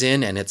numbers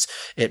in and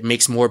it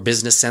makes more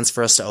business sense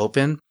for us to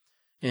open.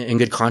 In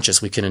good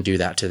conscience, we couldn't do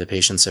that to the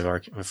patients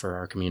for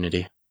our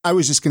community. I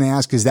was just going to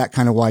ask, is that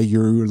kind of why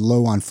you're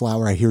low on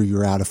flour? I hear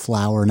you're out of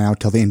flour now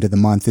till the end of the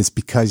month. Is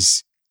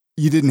because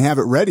you didn't have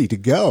it ready to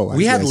go.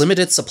 We had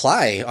limited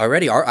supply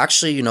already.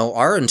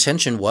 Our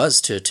intention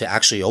was to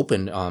actually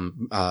open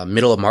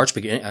middle of March,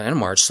 beginning of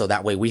March, so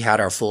that way we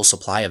had our full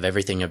supply of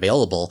everything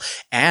available,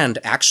 and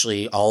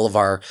actually all of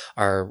our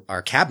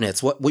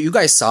cabinets. What you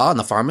guys saw in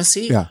the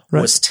pharmacy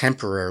was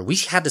temporary. We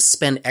had to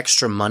spend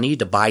extra money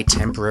to buy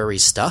temporary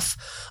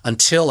stuff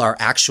until our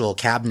actual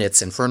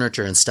cabinets and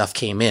furniture and stuff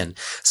came in.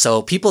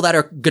 So people that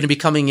are going to be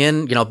coming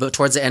in,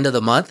 towards the end of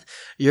the month,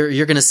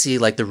 you're going to see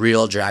like the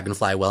real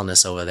Dragonfly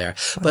Wellness over there.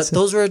 But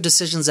those were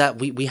decisions that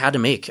we had to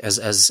make as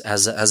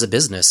a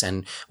business.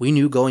 And we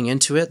knew going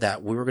into it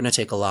that we were going to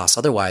take a loss.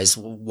 Otherwise,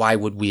 why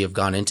would we have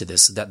gone into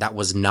this? That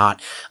was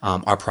not,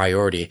 our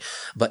priority.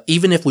 But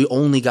even if we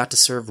only got to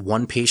serve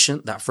one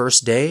patient that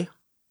first day,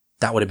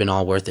 that would have been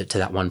all worth it to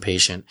that one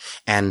patient.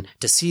 And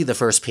to see the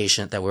first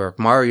patient that were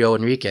Mario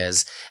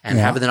Enriquez and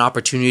having an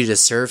opportunity to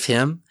serve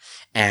him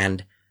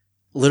and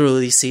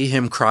literally see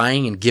him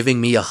crying and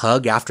giving me a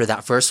hug after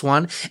that first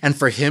one. And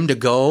for him to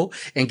go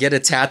and get a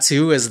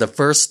tattoo as the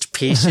first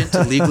patient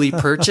to legally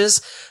purchase,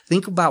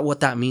 think about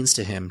what that means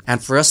to him.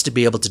 And for us to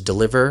be able to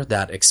deliver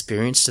that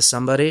experience to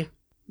somebody,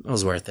 it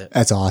was worth it.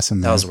 That's awesome,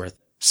 man. That was worth it.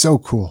 So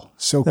cool.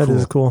 So cool. That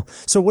is cool.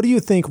 So what do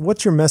you think,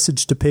 what's your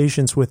message to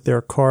patients with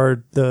their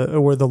card, the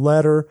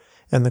letter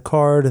and the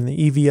card and the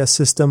EVS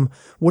system?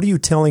 What are you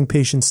telling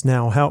patients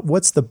now?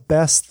 What's the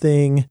best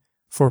thing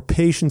for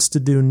patients to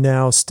do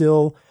now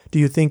still? Do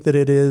you think that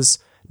it is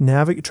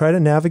try to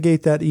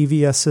navigate that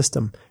EVS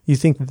system? You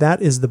think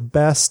that is the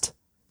best,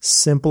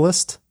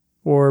 simplest,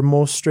 or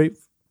most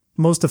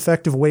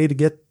effective way to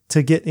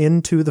get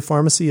into the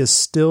pharmacy is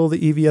still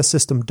the EVS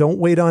system? Don't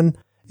wait on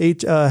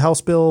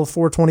House Bill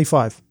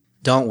 425.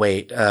 Don't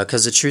wait,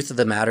 because the truth of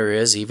the matter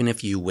is, even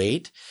if you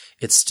wait,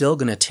 it's still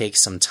going to take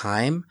some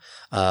time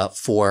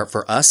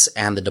for us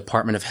and the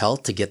Department of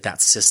Health to get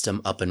that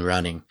system up and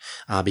running.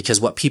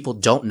 Because what people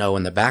don't know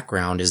in the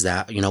background is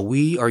that,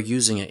 we are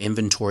using an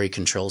inventory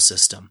control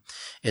system.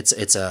 It's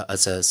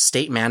a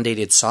state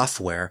mandated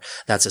software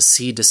that's a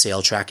seed to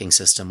sale tracking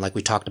system, like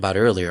we talked about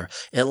earlier.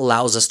 It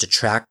allows us to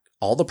track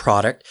all the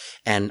product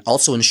and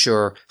also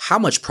ensure how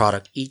much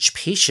product each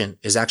patient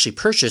is actually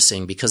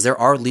purchasing, because there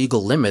are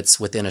legal limits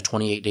within a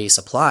 28-day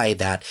supply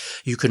that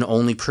you can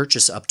only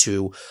purchase up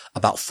to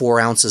about 4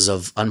 ounces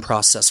of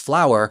unprocessed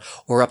flour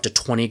or up to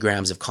 20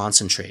 grams of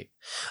concentrate.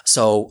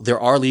 So there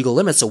are legal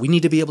limits. So we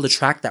need to be able to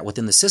track that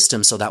within the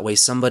system. So that way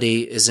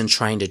somebody isn't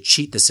trying to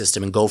cheat the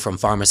system and go from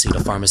pharmacy to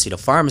pharmacy to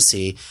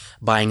pharmacy,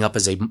 buying up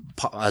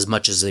as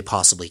much as they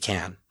possibly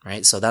can.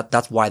 Right. So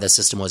that's why the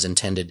system was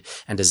intended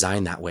and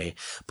designed that way.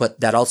 But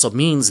that also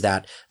means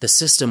that the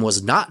system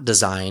was not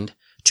designed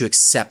to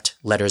accept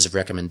letters of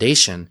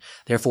recommendation.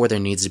 Therefore, there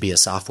needs to be a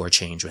software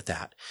change with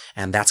that.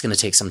 And that's going to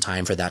take some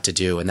time for that to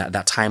do. And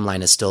that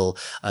timeline is still,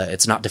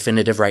 it's not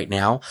definitive right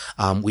now.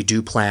 We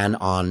do plan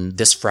on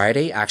this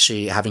Friday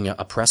actually having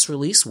a press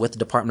release with the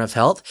Department of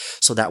Health.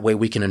 So that way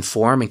we can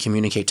inform and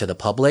communicate to the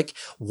public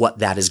what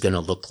that is going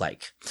to look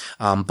like.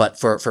 But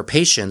for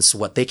patients,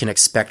 what they can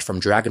expect from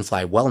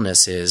Dragonfly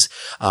Wellness is,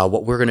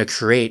 what we're going to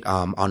create,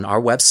 on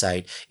our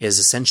website is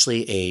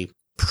essentially a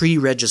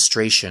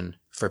pre-registration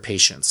for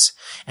patients.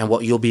 And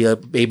what you'll be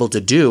able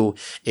to do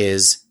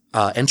is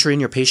enter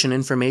in your patient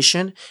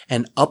information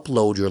and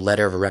upload your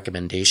letter of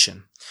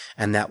recommendation.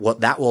 And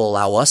what that will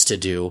allow us to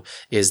do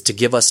is to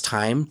give us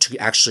time to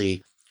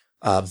actually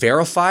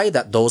verify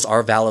that those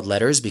are valid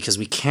letters, because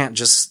we can't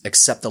just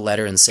accept the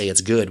letter and say it's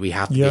good. We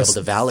have to be able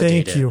to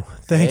validate it.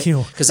 Thank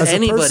you. Because as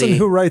a person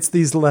who writes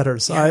these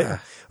letters,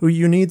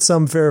 you need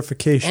some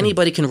verification.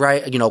 Anybody can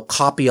write,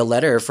 copy a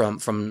letter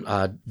from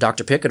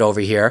Dr. Pickett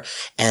over here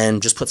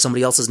and just put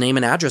somebody else's name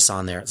and address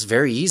on there. It's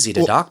very easy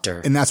to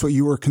doctor. And that's what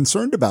you were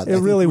concerned about. It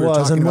really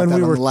was. And when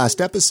we were on the last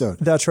episode.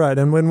 That's right.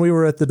 And when we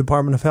were at the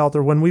Department of Health,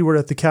 or when we were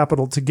at the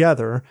Capitol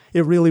together,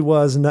 it really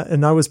was.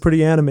 And I was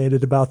pretty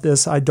animated about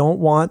this. I don't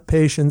want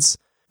patients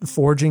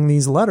forging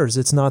these letters.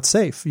 It's not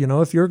safe.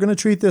 If you're going to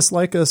treat this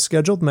like a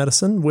scheduled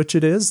medicine, which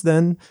it is,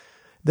 then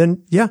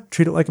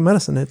treat it like a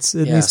medicine. It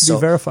needs to be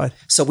verified.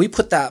 So we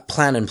put that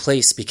plan in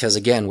place because,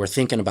 again, we're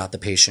thinking about the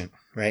patient,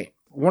 right?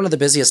 One of the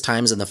busiest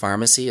times in the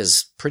pharmacy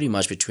is pretty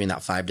much between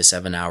that 5 to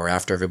 7 hour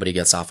after everybody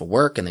gets off of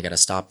work and they got to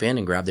stop in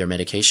and grab their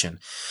medication.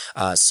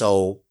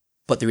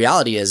 But the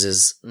reality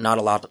is not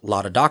a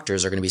lot of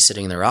doctors are going to be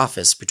sitting in their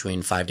office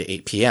between 5 to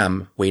 8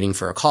 p.m. waiting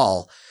for a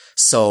call.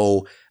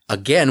 So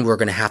again, we're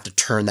going to have to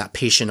turn that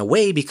patient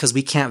away because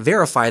we can't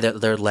verify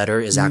that their letter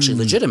is actually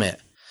legitimate.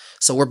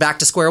 So we're back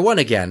to square one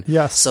again.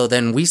 Yes. So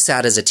then we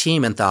sat as a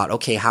team and thought,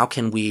 okay, how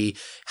can we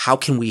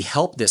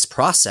help this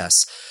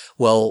process?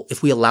 Well,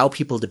 if we allow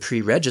people to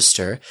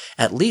pre-register,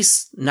 at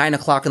least 9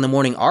 o'clock in the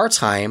morning our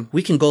time,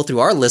 we can go through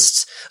our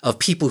lists of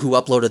people who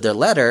uploaded their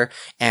letter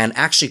and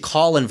actually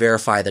call and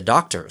verify the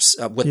doctors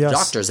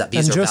doctors that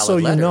these are valid letters. And just so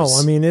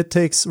you know, it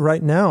takes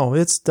right now,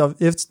 it's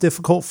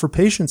difficult for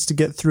patients to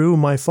get through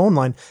my phone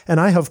line. And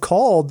I have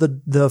called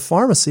the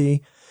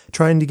pharmacy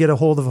trying to get a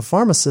hold of a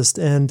pharmacist,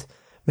 and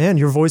man,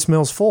 your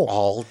voicemail's full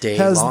all day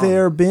long. Has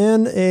there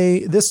been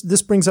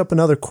this brings up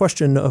another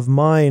question of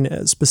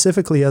mine,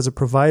 specifically as a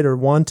provider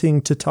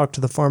wanting to talk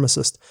to the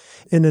pharmacist.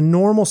 In a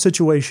normal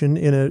situation,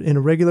 in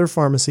a regular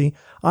pharmacy,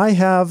 I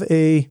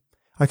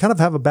kind of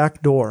have a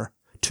back door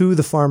to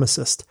the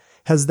pharmacist.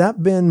 Has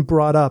that been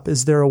brought up?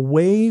 Is there a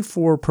way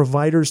for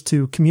providers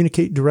to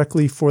communicate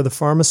directly for the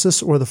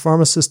pharmacist, or the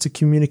pharmacist to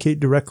communicate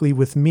directly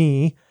with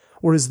me?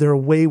 Or is there a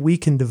way we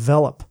can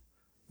develop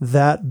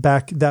that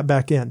back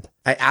end?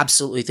 I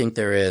absolutely think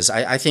there is.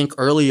 I think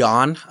early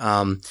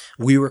on,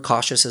 we were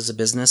cautious as a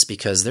business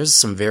because there's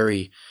some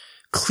very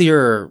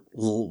clear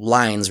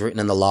lines written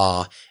in the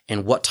law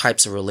in what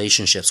types of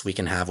relationships we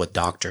can have with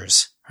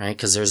doctors, right?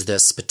 Because there's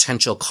this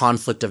potential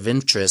conflict of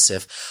interest.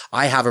 If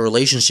I have a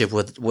relationship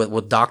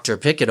with Dr.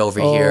 Pickett over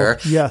here,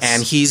 yes.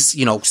 and he's,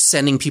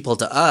 sending people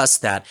to us,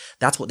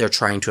 that's what they're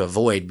trying to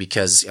avoid,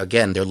 because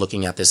again, they're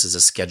looking at this as a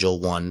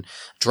Schedule I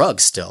drug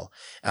still,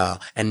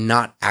 and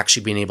not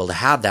actually being able to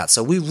have that.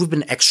 So we've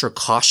been extra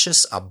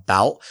cautious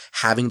about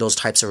having those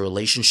types of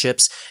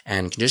relationships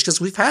and conditions,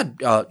 because we've had,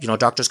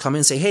 doctors come in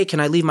and say, hey, can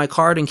I leave my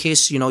card in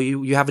case,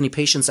 you have any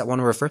patients that want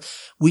to refer?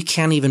 We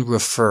can't even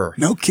refer.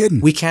 No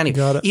kidding. We can't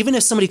even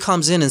if somebody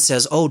comes in and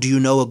says, oh, do you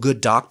know a good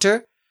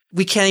doctor?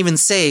 We can't even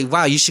say,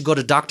 wow, you should go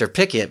to Dr.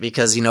 Pickett,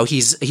 because,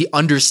 he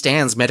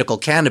understands medical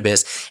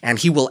cannabis and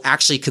he will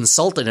actually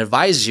consult and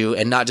advise you,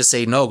 and not just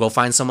say, no, go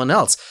find someone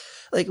else.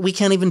 Like, we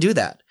can't even do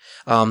that.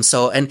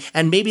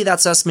 And maybe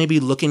that's us maybe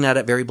looking at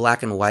it very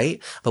black and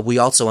white, but we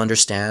also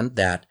understand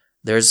that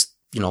there's,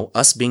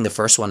 us being the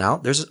first one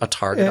out, there's a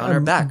target on our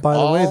back. By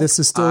the way, this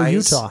is still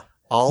Utah.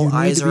 All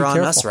eyes are on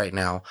us right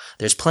now.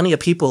 There's plenty of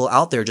people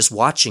out there just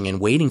watching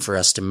and waiting for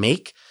us to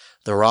make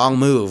the wrong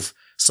move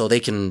so they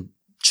can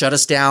shut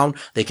us down.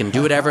 They can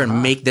do whatever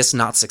and make this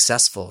not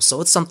successful. So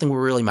it's something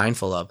we're really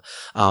mindful of,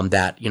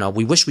 that,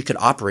 we wish we could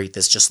operate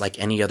this just like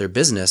any other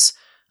business,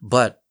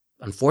 but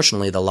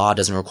unfortunately the law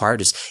doesn't require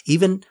this.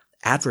 Even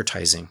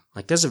advertising,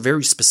 like there's a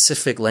very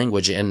specific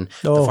language in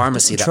the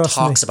pharmacy that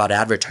talks about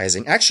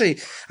advertising. Actually,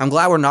 I'm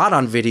glad we're not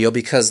on video,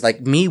 because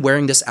like me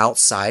wearing this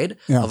outside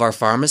of our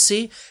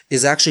pharmacy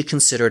is actually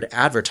considered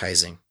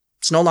advertising.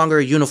 It's no longer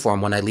a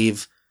uniform when I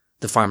leave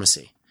the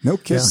pharmacy. No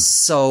kidding.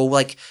 So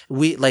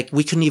we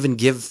couldn't even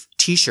give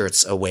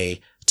t-shirts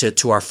away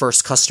to our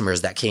first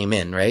customers that came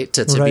in, right?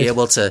 To be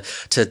able to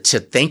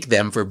thank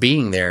them for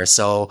being there.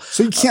 So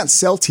you can't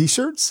sell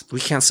t-shirts? We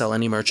can't sell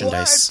any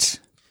merchandise.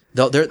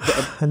 What?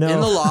 In the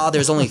law,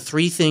 there's only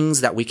 3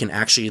 things that we can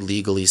actually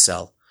legally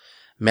sell: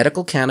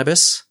 medical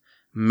cannabis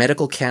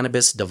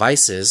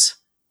devices,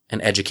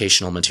 and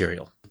educational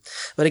material.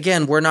 But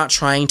again, we're not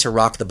trying to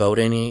rock the boat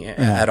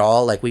at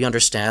all. Like, we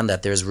understand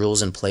that there's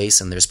rules in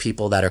place and there's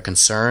people that are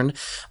concerned.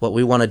 What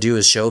we want to do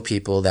is show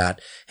people that,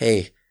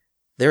 hey,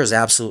 there is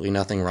absolutely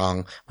nothing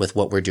wrong with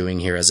what we're doing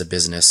here as a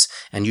business,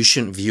 and you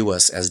shouldn't view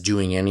us as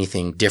doing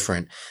anything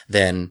different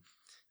than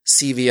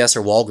CVS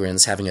or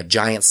Walgreens having a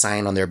giant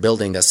sign on their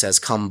building that says,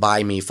 come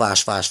buy me,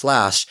 flash, flash,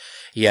 flash.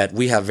 Yet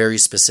we have very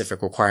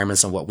specific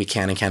requirements on what we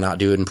can and cannot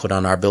do and put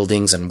on our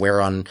buildings and wear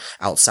on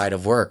outside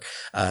of work.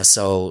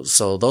 So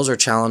those are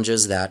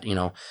challenges that,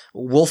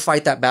 we'll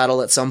fight that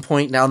battle at some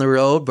point down the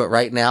road. But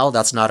right now,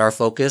 that's not our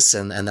focus.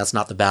 And that's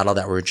not the battle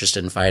that we're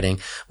interested in fighting.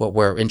 What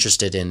we're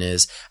interested in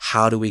is,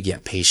 how do we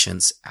get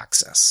patients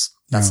access?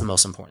 That's the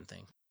most important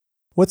thing.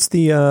 What's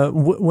the,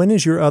 when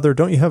is your other,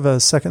 don't you have a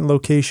second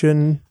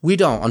location? We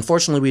don't.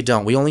 Unfortunately, we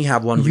don't. We only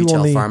have one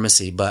retail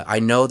pharmacy, but I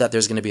know that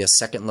there's going to be a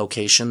second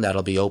location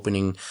that'll be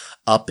opening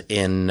up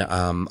in,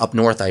 up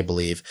north, I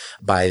believe,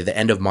 by the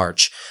end of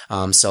March.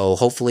 So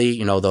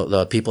hopefully,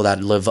 the people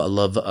that live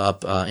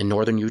up, in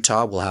northern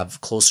Utah will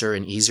have closer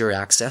and easier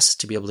access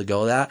to be able to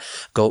go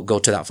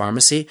to that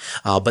pharmacy.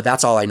 But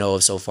that's all I know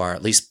of so far,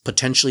 at least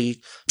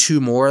potentially 2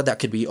 more that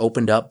could be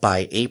opened up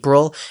by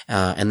April.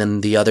 And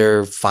then the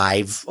other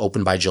 5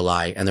 open by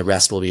July, and the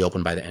rest will be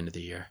open by the end of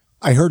the year.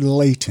 I heard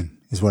Layton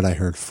is what I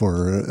heard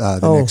for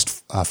the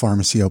next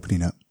pharmacy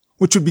opening up,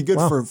 which would be good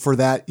for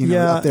that,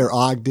 up there,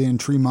 Ogden,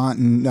 Tremont,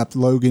 and up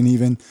Logan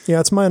even.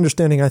 Yeah, it's my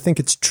understanding. I think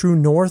it's True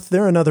North.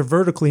 They're another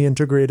vertically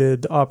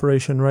integrated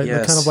operation, right? Yes.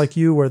 They're kind of like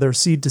you, where they're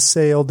seed to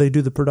sale. They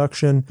do the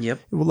production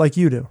like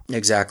you do.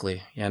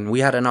 Exactly. And we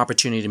had an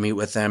opportunity to meet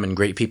with them, and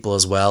great people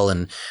as well.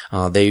 And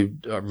they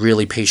are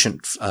really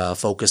patient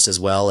focused as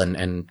well.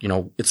 And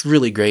it's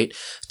really great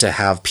to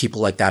have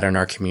people like that in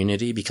our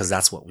community, because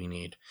that's what we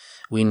need.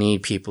 We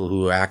need people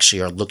who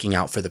actually are looking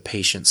out for the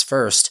patients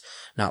first,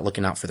 not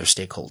looking out for their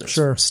stakeholders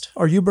first.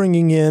 Are you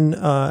bringing in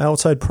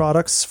outside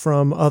products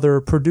from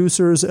other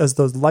producers as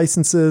those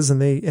licenses,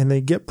 and they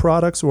get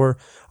products, or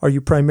are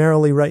you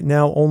primarily right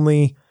now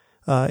only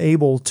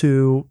able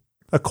to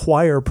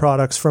acquire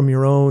products from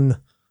your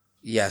own?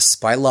 Yes,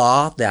 by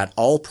law, that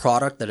all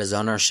product that is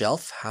on our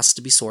shelf has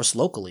to be sourced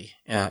locally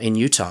in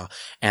Utah.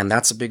 And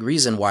that's a big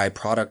reason why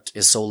product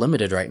is so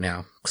limited right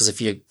now. Because if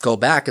you go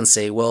back and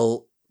say,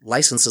 well,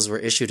 licenses were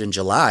issued in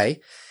July,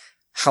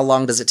 how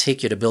long does it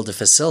take you to build a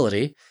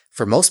facility?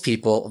 For most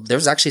people,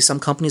 there's actually some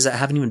companies that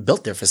haven't even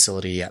built their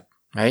facility yet,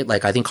 right?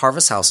 Like, I think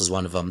Harvest House is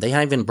one of them. They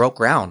haven't even broke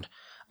ground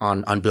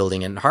on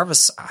building, and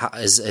Harvest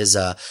is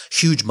a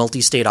huge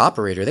multi-state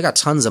operator. They got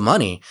tons of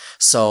money.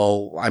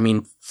 So, I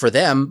mean, for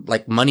them,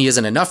 like, money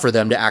isn't enough for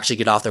them to actually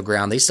get off the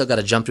ground. They still got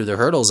to jump through the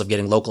hurdles of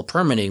getting local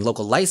permitting,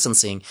 local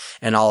licensing,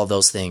 and all of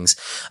those things.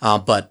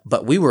 But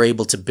we were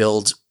able to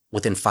build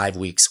within 5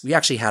 weeks. We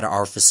actually had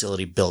our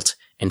facility built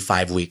in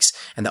 5 weeks.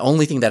 And the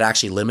only thing that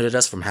actually limited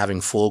us from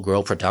having full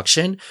grow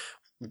production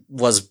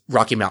was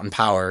Rocky Mountain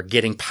Power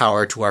getting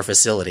power to our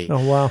facility.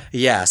 Oh, wow.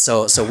 Yeah.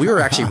 So we were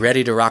actually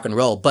ready to rock and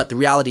roll. But the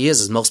reality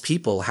is most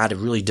people had a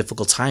really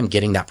difficult time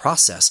getting that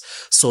process.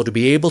 So to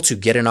be able to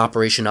get an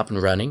operation up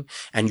and running,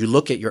 and you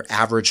look at your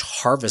average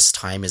harvest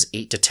time is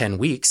 8 to 10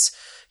 weeks,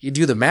 you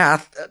do the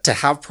math, to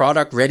have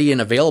product ready and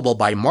available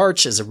by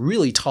March is a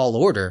really tall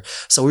order.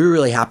 So we were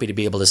really happy to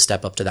be able to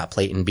step up to that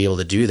plate and be able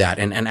to do that.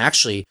 And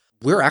actually,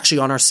 we're actually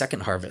on our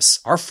second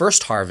harvest. Our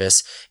first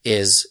harvest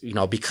is,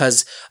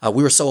 because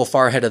we were so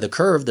far ahead of the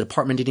curve, the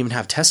department didn't even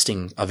have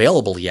testing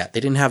available yet. They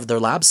didn't have their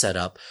lab set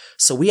up.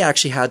 So we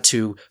actually had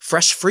to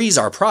fresh freeze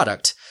our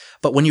product.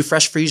 But when you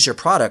fresh freeze your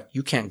product,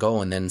 you can't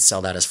go and then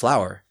sell that as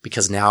flour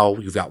because now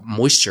you've got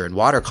moisture and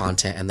water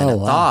content and then it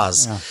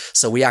thaws. Yeah.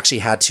 So we actually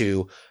had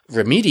to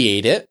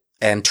remediate it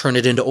and turn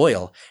it into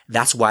oil.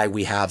 That's why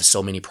we have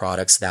so many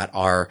products that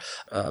are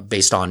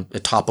based on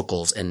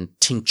topicals and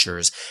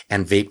tinctures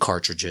and vape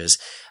cartridges.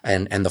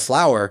 And the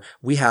flour,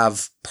 we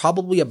have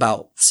probably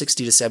about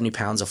 60 to 70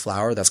 pounds of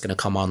flour that's going to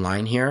come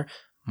online here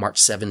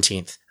March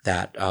 17th,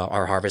 that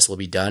our harvest will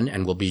be done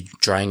and we'll be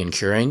drying and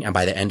curing. And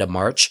by the end of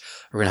March,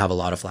 we're going to have a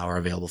lot of flour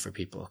available for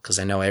people. Cause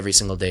I know every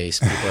single day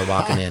people are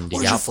walking in,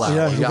 you got flour,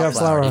 yeah, you got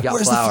flour, you got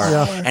flour.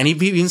 Yeah. And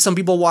even some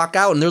people walk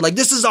out and they're like,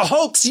 this is a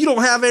hoax. You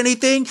don't have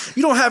anything.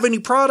 You don't have any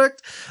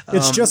product.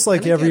 It's just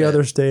like every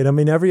other state. I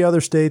mean, every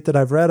other state that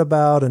I've read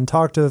about and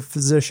talked to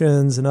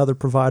physicians and other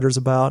providers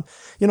about,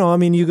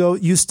 Florida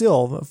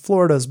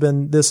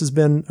this has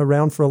been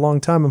around for a long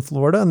time in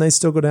Florida, and they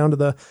still go down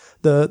to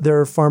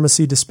their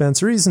pharmacy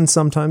dispensaries, and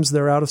sometimes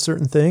they're out of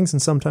certain things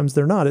and sometimes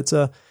they're not.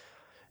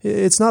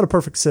 It's not a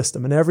perfect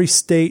system, and every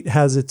state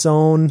has its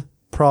own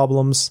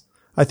problems.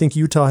 I think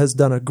Utah has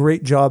done a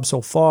great job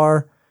so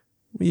far.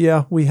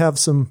 Yeah, we have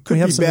some.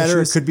 Could be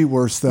better. It could be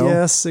worse, though.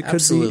 Yes, it could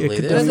Absolutely.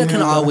 be. It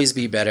can always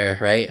be better,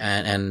 right?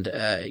 And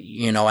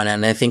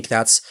I think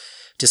that's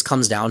just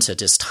comes down to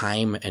just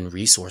time and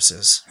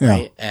resources,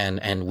 right?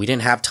 And we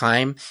didn't have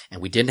time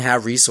and we didn't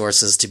have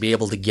resources to be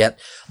able to get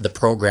the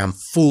program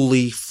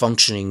fully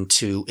functioning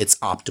to its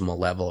optimal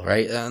level,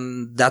 right?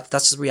 And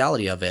that's the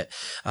reality of it.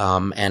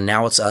 And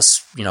now it's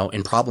us,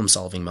 in problem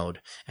solving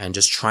mode and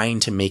just trying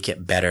to make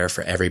it better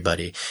for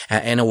everybody.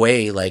 And in a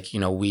way,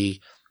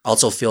 we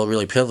also feel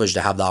really privileged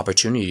to have the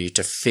opportunity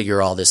to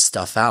figure all this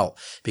stuff out,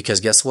 because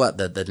guess what?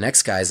 The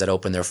next guys that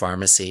open their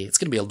pharmacy, it's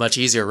going to be a much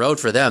easier road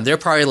for them. They're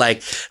probably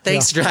like,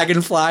 thanks,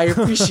 Dragonfly.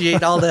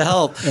 Appreciate all the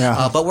help.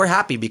 But we're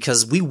happy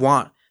because we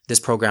want this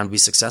program to be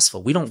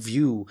successful. We don't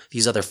view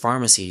these other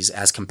pharmacies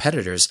as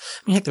competitors.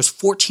 I mean, heck, there's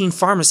 14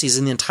 pharmacies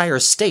in the entire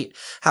state.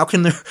 How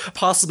can they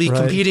possibly be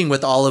competing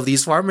with all of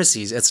these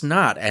pharmacies? It's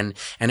not. And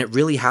it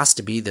really has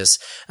to be this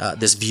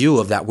view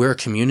of that we're a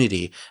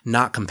community,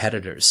 not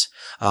competitors.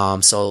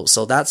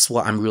 So that's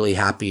what I'm really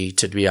happy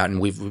to be at. And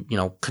we've,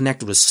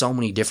 connected with so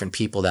many different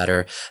people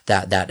that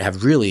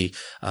have really,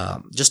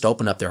 just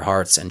opened up their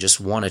hearts and just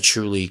want to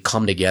truly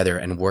come together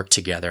and work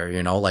together.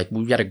 We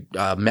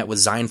met with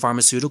Zion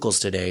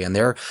Pharmaceuticals today, and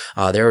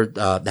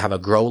they have a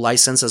grow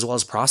license as well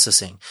as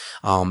processing.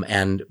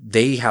 And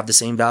they have the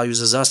same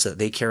values as us, that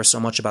they care so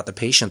much about the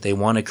patient. They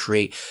want to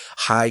create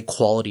high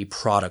quality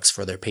products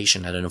for their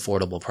patient at an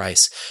affordable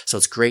price. So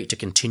it's great to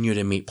continue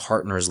to meet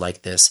partners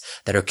like this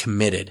that are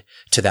committed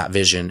to that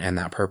vision and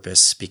that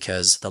purpose,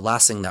 because the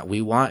last thing that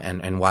we want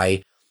and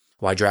why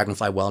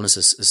Dragonfly Wellness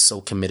is so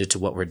committed to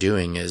what we're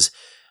doing is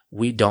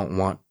we don't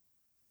want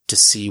to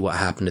see what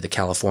happened to the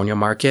California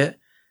market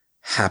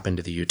happen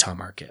to the Utah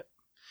market.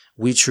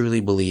 We truly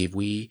believe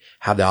we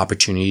have the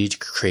opportunity to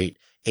create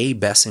a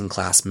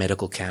best-in-class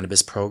medical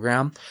cannabis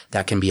program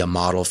that can be a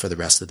model for the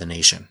rest of the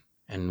nation.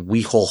 And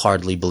we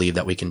wholeheartedly believe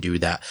that we can do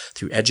that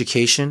through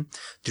education,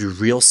 through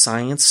real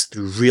science,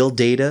 through real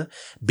data,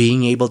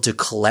 being able to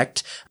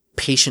collect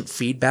patient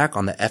feedback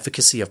on the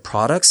efficacy of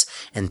products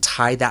and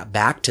tie that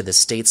back to the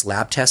state's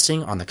lab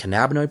testing on the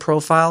cannabinoid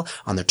profile,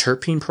 on the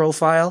terpene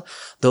profile.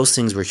 Those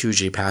things we're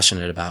hugely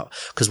passionate about.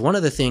 Because one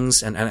of the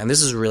things, and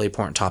this is a really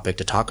important topic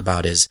to talk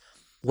about, is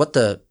what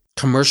the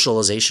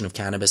commercialization of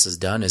cannabis has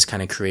done is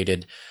kind of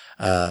created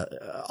a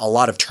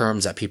lot of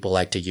terms that people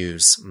like to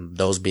use,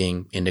 those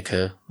being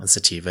indica and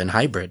sativa and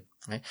hybrid.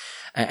 Right?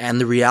 And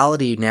the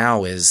reality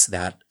now is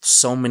that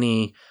so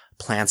many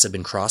plants have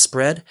been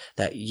crossbred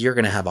that you're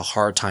going to have a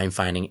hard time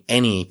finding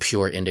any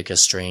pure indica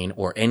strain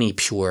or any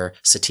pure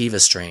sativa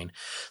strain.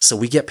 So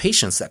we get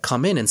patients that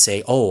come in and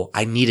say, oh,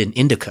 I need an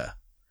indica.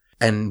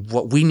 And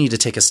what we need to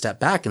take a step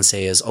back and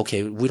say is,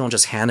 okay, we don't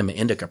just hand them an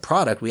indica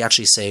product. We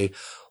actually say,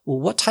 well,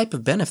 what type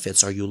of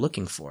benefits are you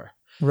looking for?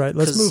 Right.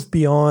 Let's move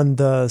beyond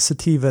the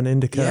sativa and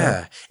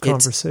indica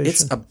conversation.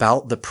 It's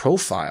about the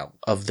profile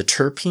of the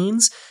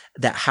terpenes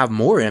that have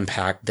more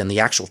impact than the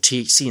actual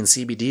THC and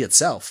CBD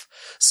itself.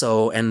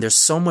 So, and there's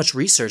so much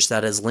research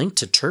that is linked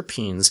to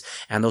terpenes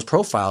and those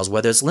profiles,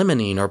 whether it's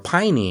limonene or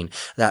pinene,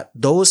 that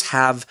those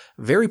have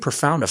very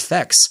profound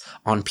effects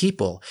on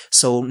people.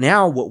 So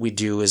now what we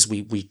do is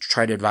we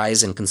try to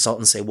advise and consult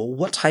and say, well,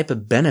 what type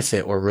of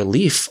benefit or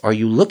relief are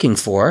you looking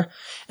for?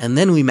 And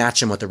then we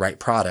match them with the right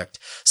product.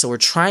 So we're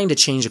trying to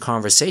change the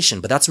conversation,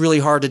 but that's really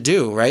hard to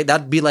do, right?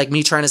 That'd be like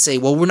me trying to say,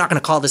 well, we're not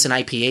going to call this an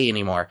IPA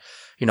anymore.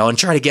 And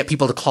try to get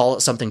people to call it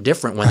something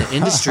different when the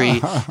industry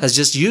has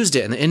just used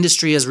it and the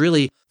industry has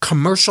really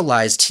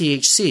commercialized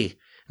THC.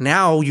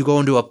 Now you go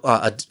into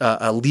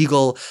a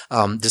legal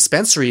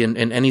dispensary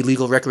in any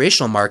legal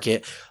recreational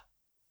market.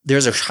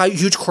 there's a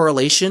huge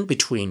correlation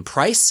between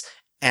price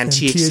and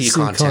THC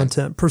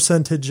content,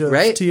 percentage of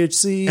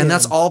THC. And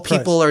that's all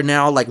people price. are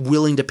now like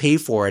willing to pay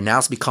for. And now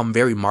it's become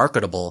very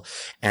marketable.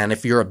 And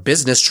if you're a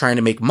business trying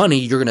to make money,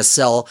 you're going to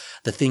sell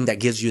the thing that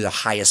gives you the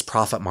highest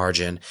profit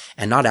margin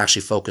and not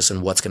actually focus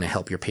on what's going to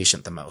help your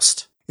patient the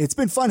most. It's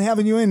been fun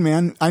having you in,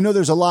 man. I know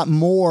there's a lot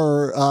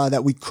more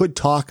that we could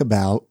talk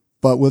about,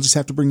 but we'll just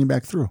have to bring you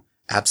back through.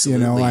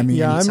 Absolutely. You know, I mean,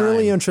 yeah, anytime. I'm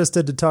really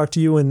interested to talk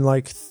to you in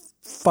like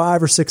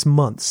 5 or 6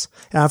 months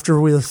after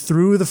we're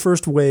through the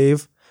first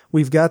wave.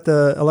 We've got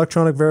the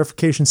electronic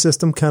verification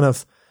system kind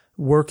of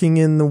working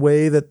in the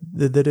way that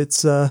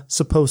it's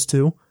supposed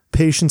to.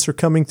 Patients are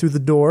coming through the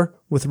door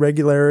with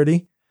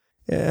regularity,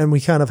 and we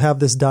kind of have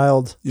this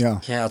dialed. Yeah.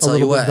 Yeah, I'll tell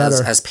you what,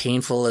 as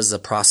painful as the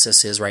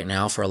process is right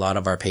now for a lot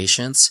of our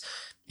patients,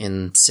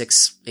 in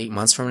 6-8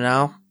 months from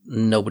now,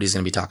 nobody's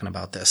going to be talking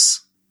about this.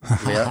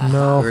 Yeah.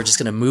 No. We're just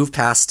going to move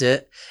past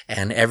it,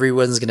 and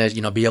everyone's going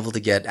to, be able to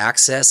get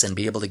access and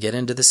be able to get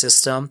into the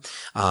system.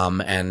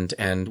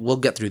 And we'll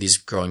get through these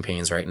growing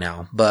pains right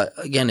now. But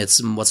again,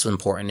 what's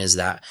important is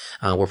that,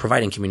 we're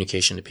providing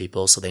communication to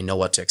people so they know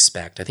what to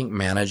expect. I think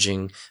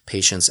managing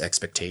patients'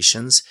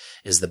 expectations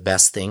is the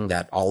best thing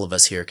that all of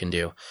us here can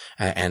do.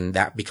 And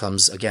that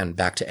becomes, again,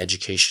 back to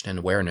education and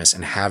awareness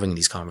and having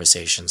these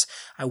conversations.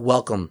 I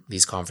welcome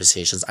these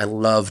conversations. I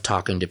love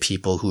talking to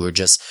people who are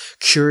just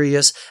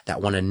curious,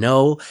 that want to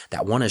know,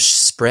 that want to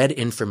spread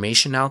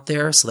information out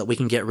there so that we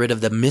can get rid of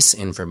the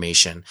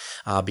misinformation,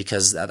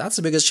 because that's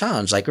the biggest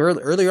challenge. Like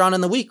earlier on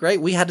in the week,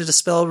 right? We had to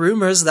dispel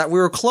rumors that we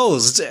were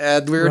closed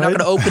and we were not going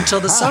to open till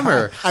the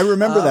summer. I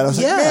remember that. I was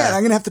like, man,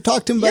 I'm going to have to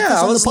talk to him about this on the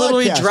podcast. I was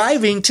literally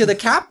driving to the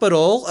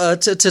Capitol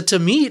to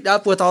meet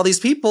up with all these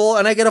people,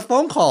 and I get a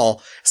phone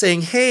call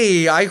saying,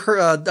 hey, I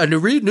heard a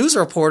news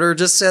reporter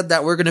just said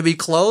that we're going to be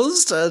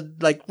closed.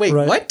 Wait,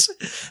 what?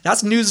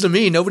 That's news to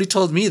me. Nobody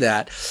told me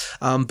that.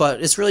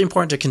 But it's really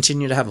important to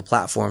continue to have a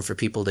platform for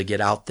people to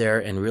get out there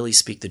and really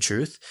speak the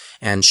truth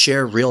and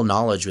share real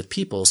knowledge with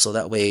people, so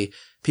that way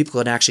people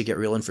can actually get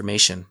real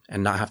information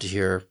and not have to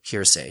hear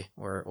hearsay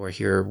or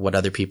hear what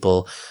other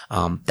people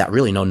that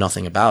really know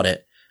nothing about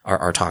it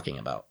are talking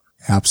about.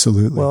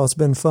 Absolutely. Well, it's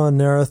been fun,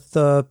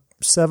 Nerith.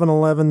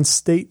 711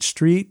 State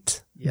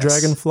Street, yes.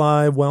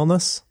 Dragonfly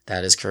Wellness.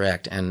 That is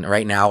correct. And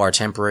right now, our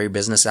temporary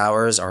business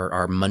hours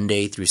are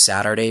Monday through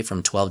Saturday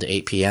from 12 to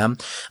 8 p.m.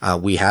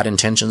 We had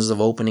intentions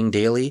of opening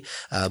daily,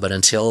 but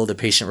until the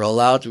patient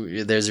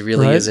rollout, there's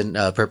really isn't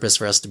a purpose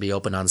for us to be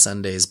open on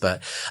Sundays.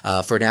 But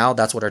for now,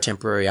 that's what our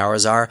temporary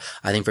hours are.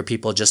 I think for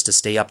people just to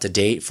stay up to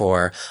date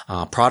for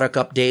product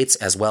updates,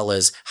 as well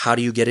as how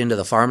do you get into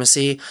the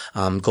pharmacy,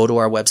 go to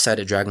our website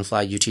at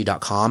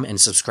dragonflyut.com and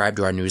subscribe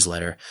to our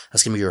newsletter.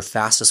 That's going to be your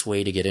fastest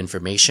way to get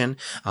information.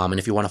 And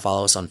if you want to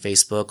follow us on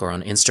Facebook or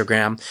on Instagram,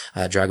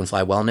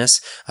 Dragonfly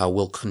Wellness,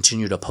 we'll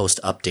continue to post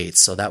updates.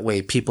 So that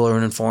way people are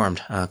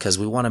informed, because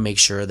we want to make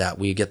sure that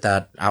we get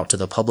that out to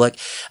the public.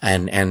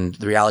 And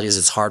the reality is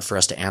it's hard for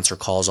us to answer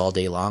calls all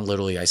day long.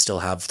 Literally, I still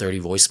have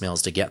 30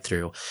 voicemails to get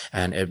through,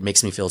 and it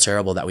makes me feel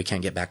terrible that we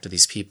can't get back to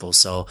these people.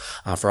 So,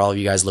 for all of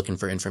you guys looking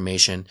for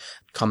information,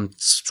 come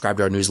subscribe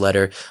to our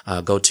newsletter.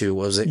 Go to,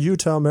 what was it?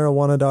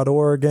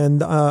 UtahMarijuana.org.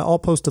 And, I'll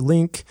post a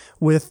link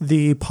with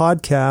the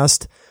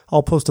podcast.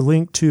 I'll post a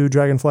link to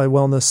Dragonfly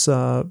Wellness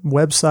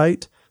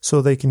website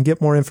so they can get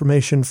more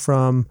information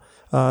from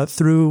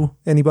through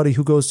anybody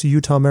who goes to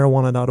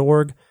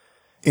UtahMarijuana.org.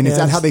 And is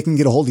that how they can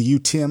get a hold of you,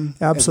 Tim?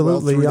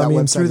 Absolutely. Through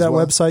that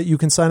website, you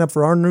can sign up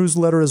for our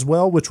newsletter as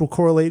well, which will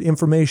correlate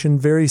information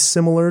very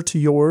similar to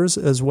yours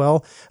as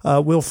well.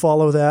 We'll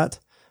follow that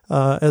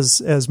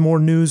as more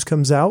news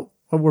comes out.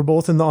 We're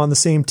both on the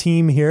same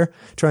team here,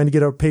 trying to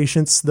get our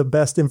patients the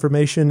best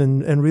information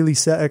and really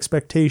set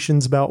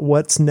expectations about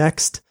what's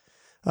next.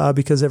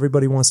 Because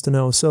everybody wants to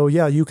know. So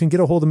yeah, you can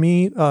get a hold of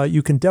me.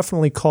 You can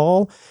definitely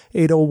call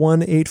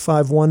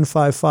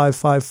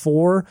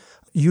 801-851-5554.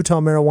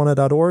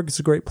 UtahMarijuana.org is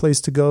a great place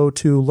to go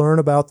to learn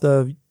about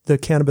the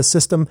cannabis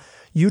system.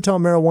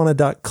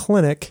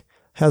 UtahMarijuana.clinic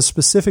has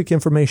specific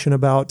information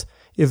about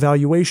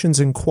evaluations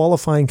and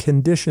qualifying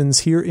conditions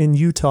here in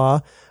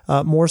Utah,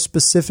 more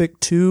specific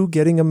to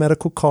getting a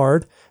medical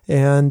card.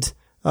 And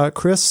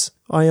Chris,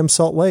 I Am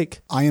Salt Lake.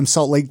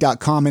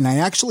 IamSaltLake.com. And I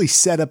actually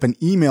set up an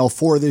email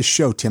for this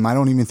show, Tim. I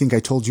don't even think I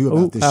told you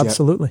about this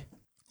absolutely.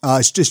 Yet.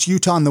 It's just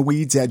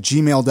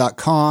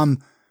UtahInTheWeeds@gmail.com.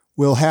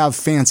 We'll have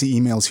fancy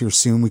emails here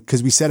soon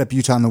because we set up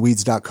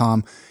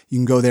UtahInTheWeeds.com. You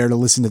can go there to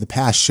listen to the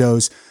past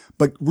shows.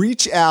 But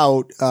reach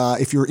out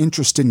if you're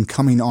interested in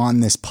coming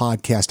on this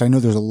podcast. I know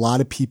there's a lot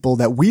of people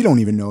that we don't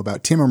even know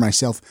about. Tim or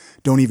myself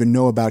don't even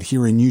know about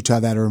here in Utah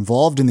that are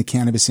involved in the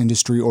cannabis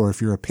industry. Or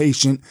if you're a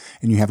patient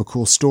and you have a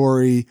cool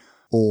story,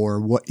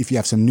 or what, if you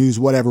have some news,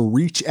 whatever,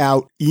 reach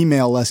out,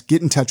 email us,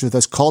 get in touch with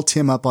us, call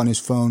Tim up on his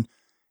phone,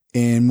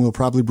 and we'll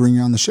probably bring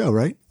you on the show,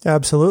 right?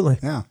 Absolutely.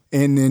 Yeah.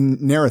 And then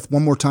Nerith,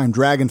 one more time,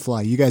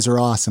 Dragonfly, you guys are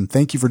awesome.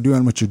 Thank you for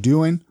doing what you're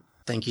doing.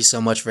 Thank you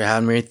so much for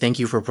having me. Thank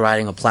you for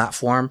providing a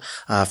platform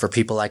for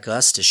people like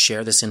us to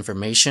share this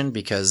information,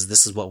 because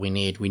this is what we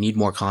need. We need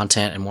more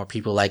content and more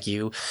people like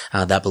you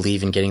that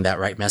believe in getting that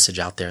right message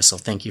out there. So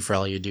thank you for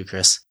all you do,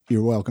 Chris.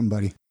 You're welcome,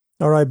 buddy.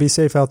 All right. Be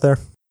safe out there.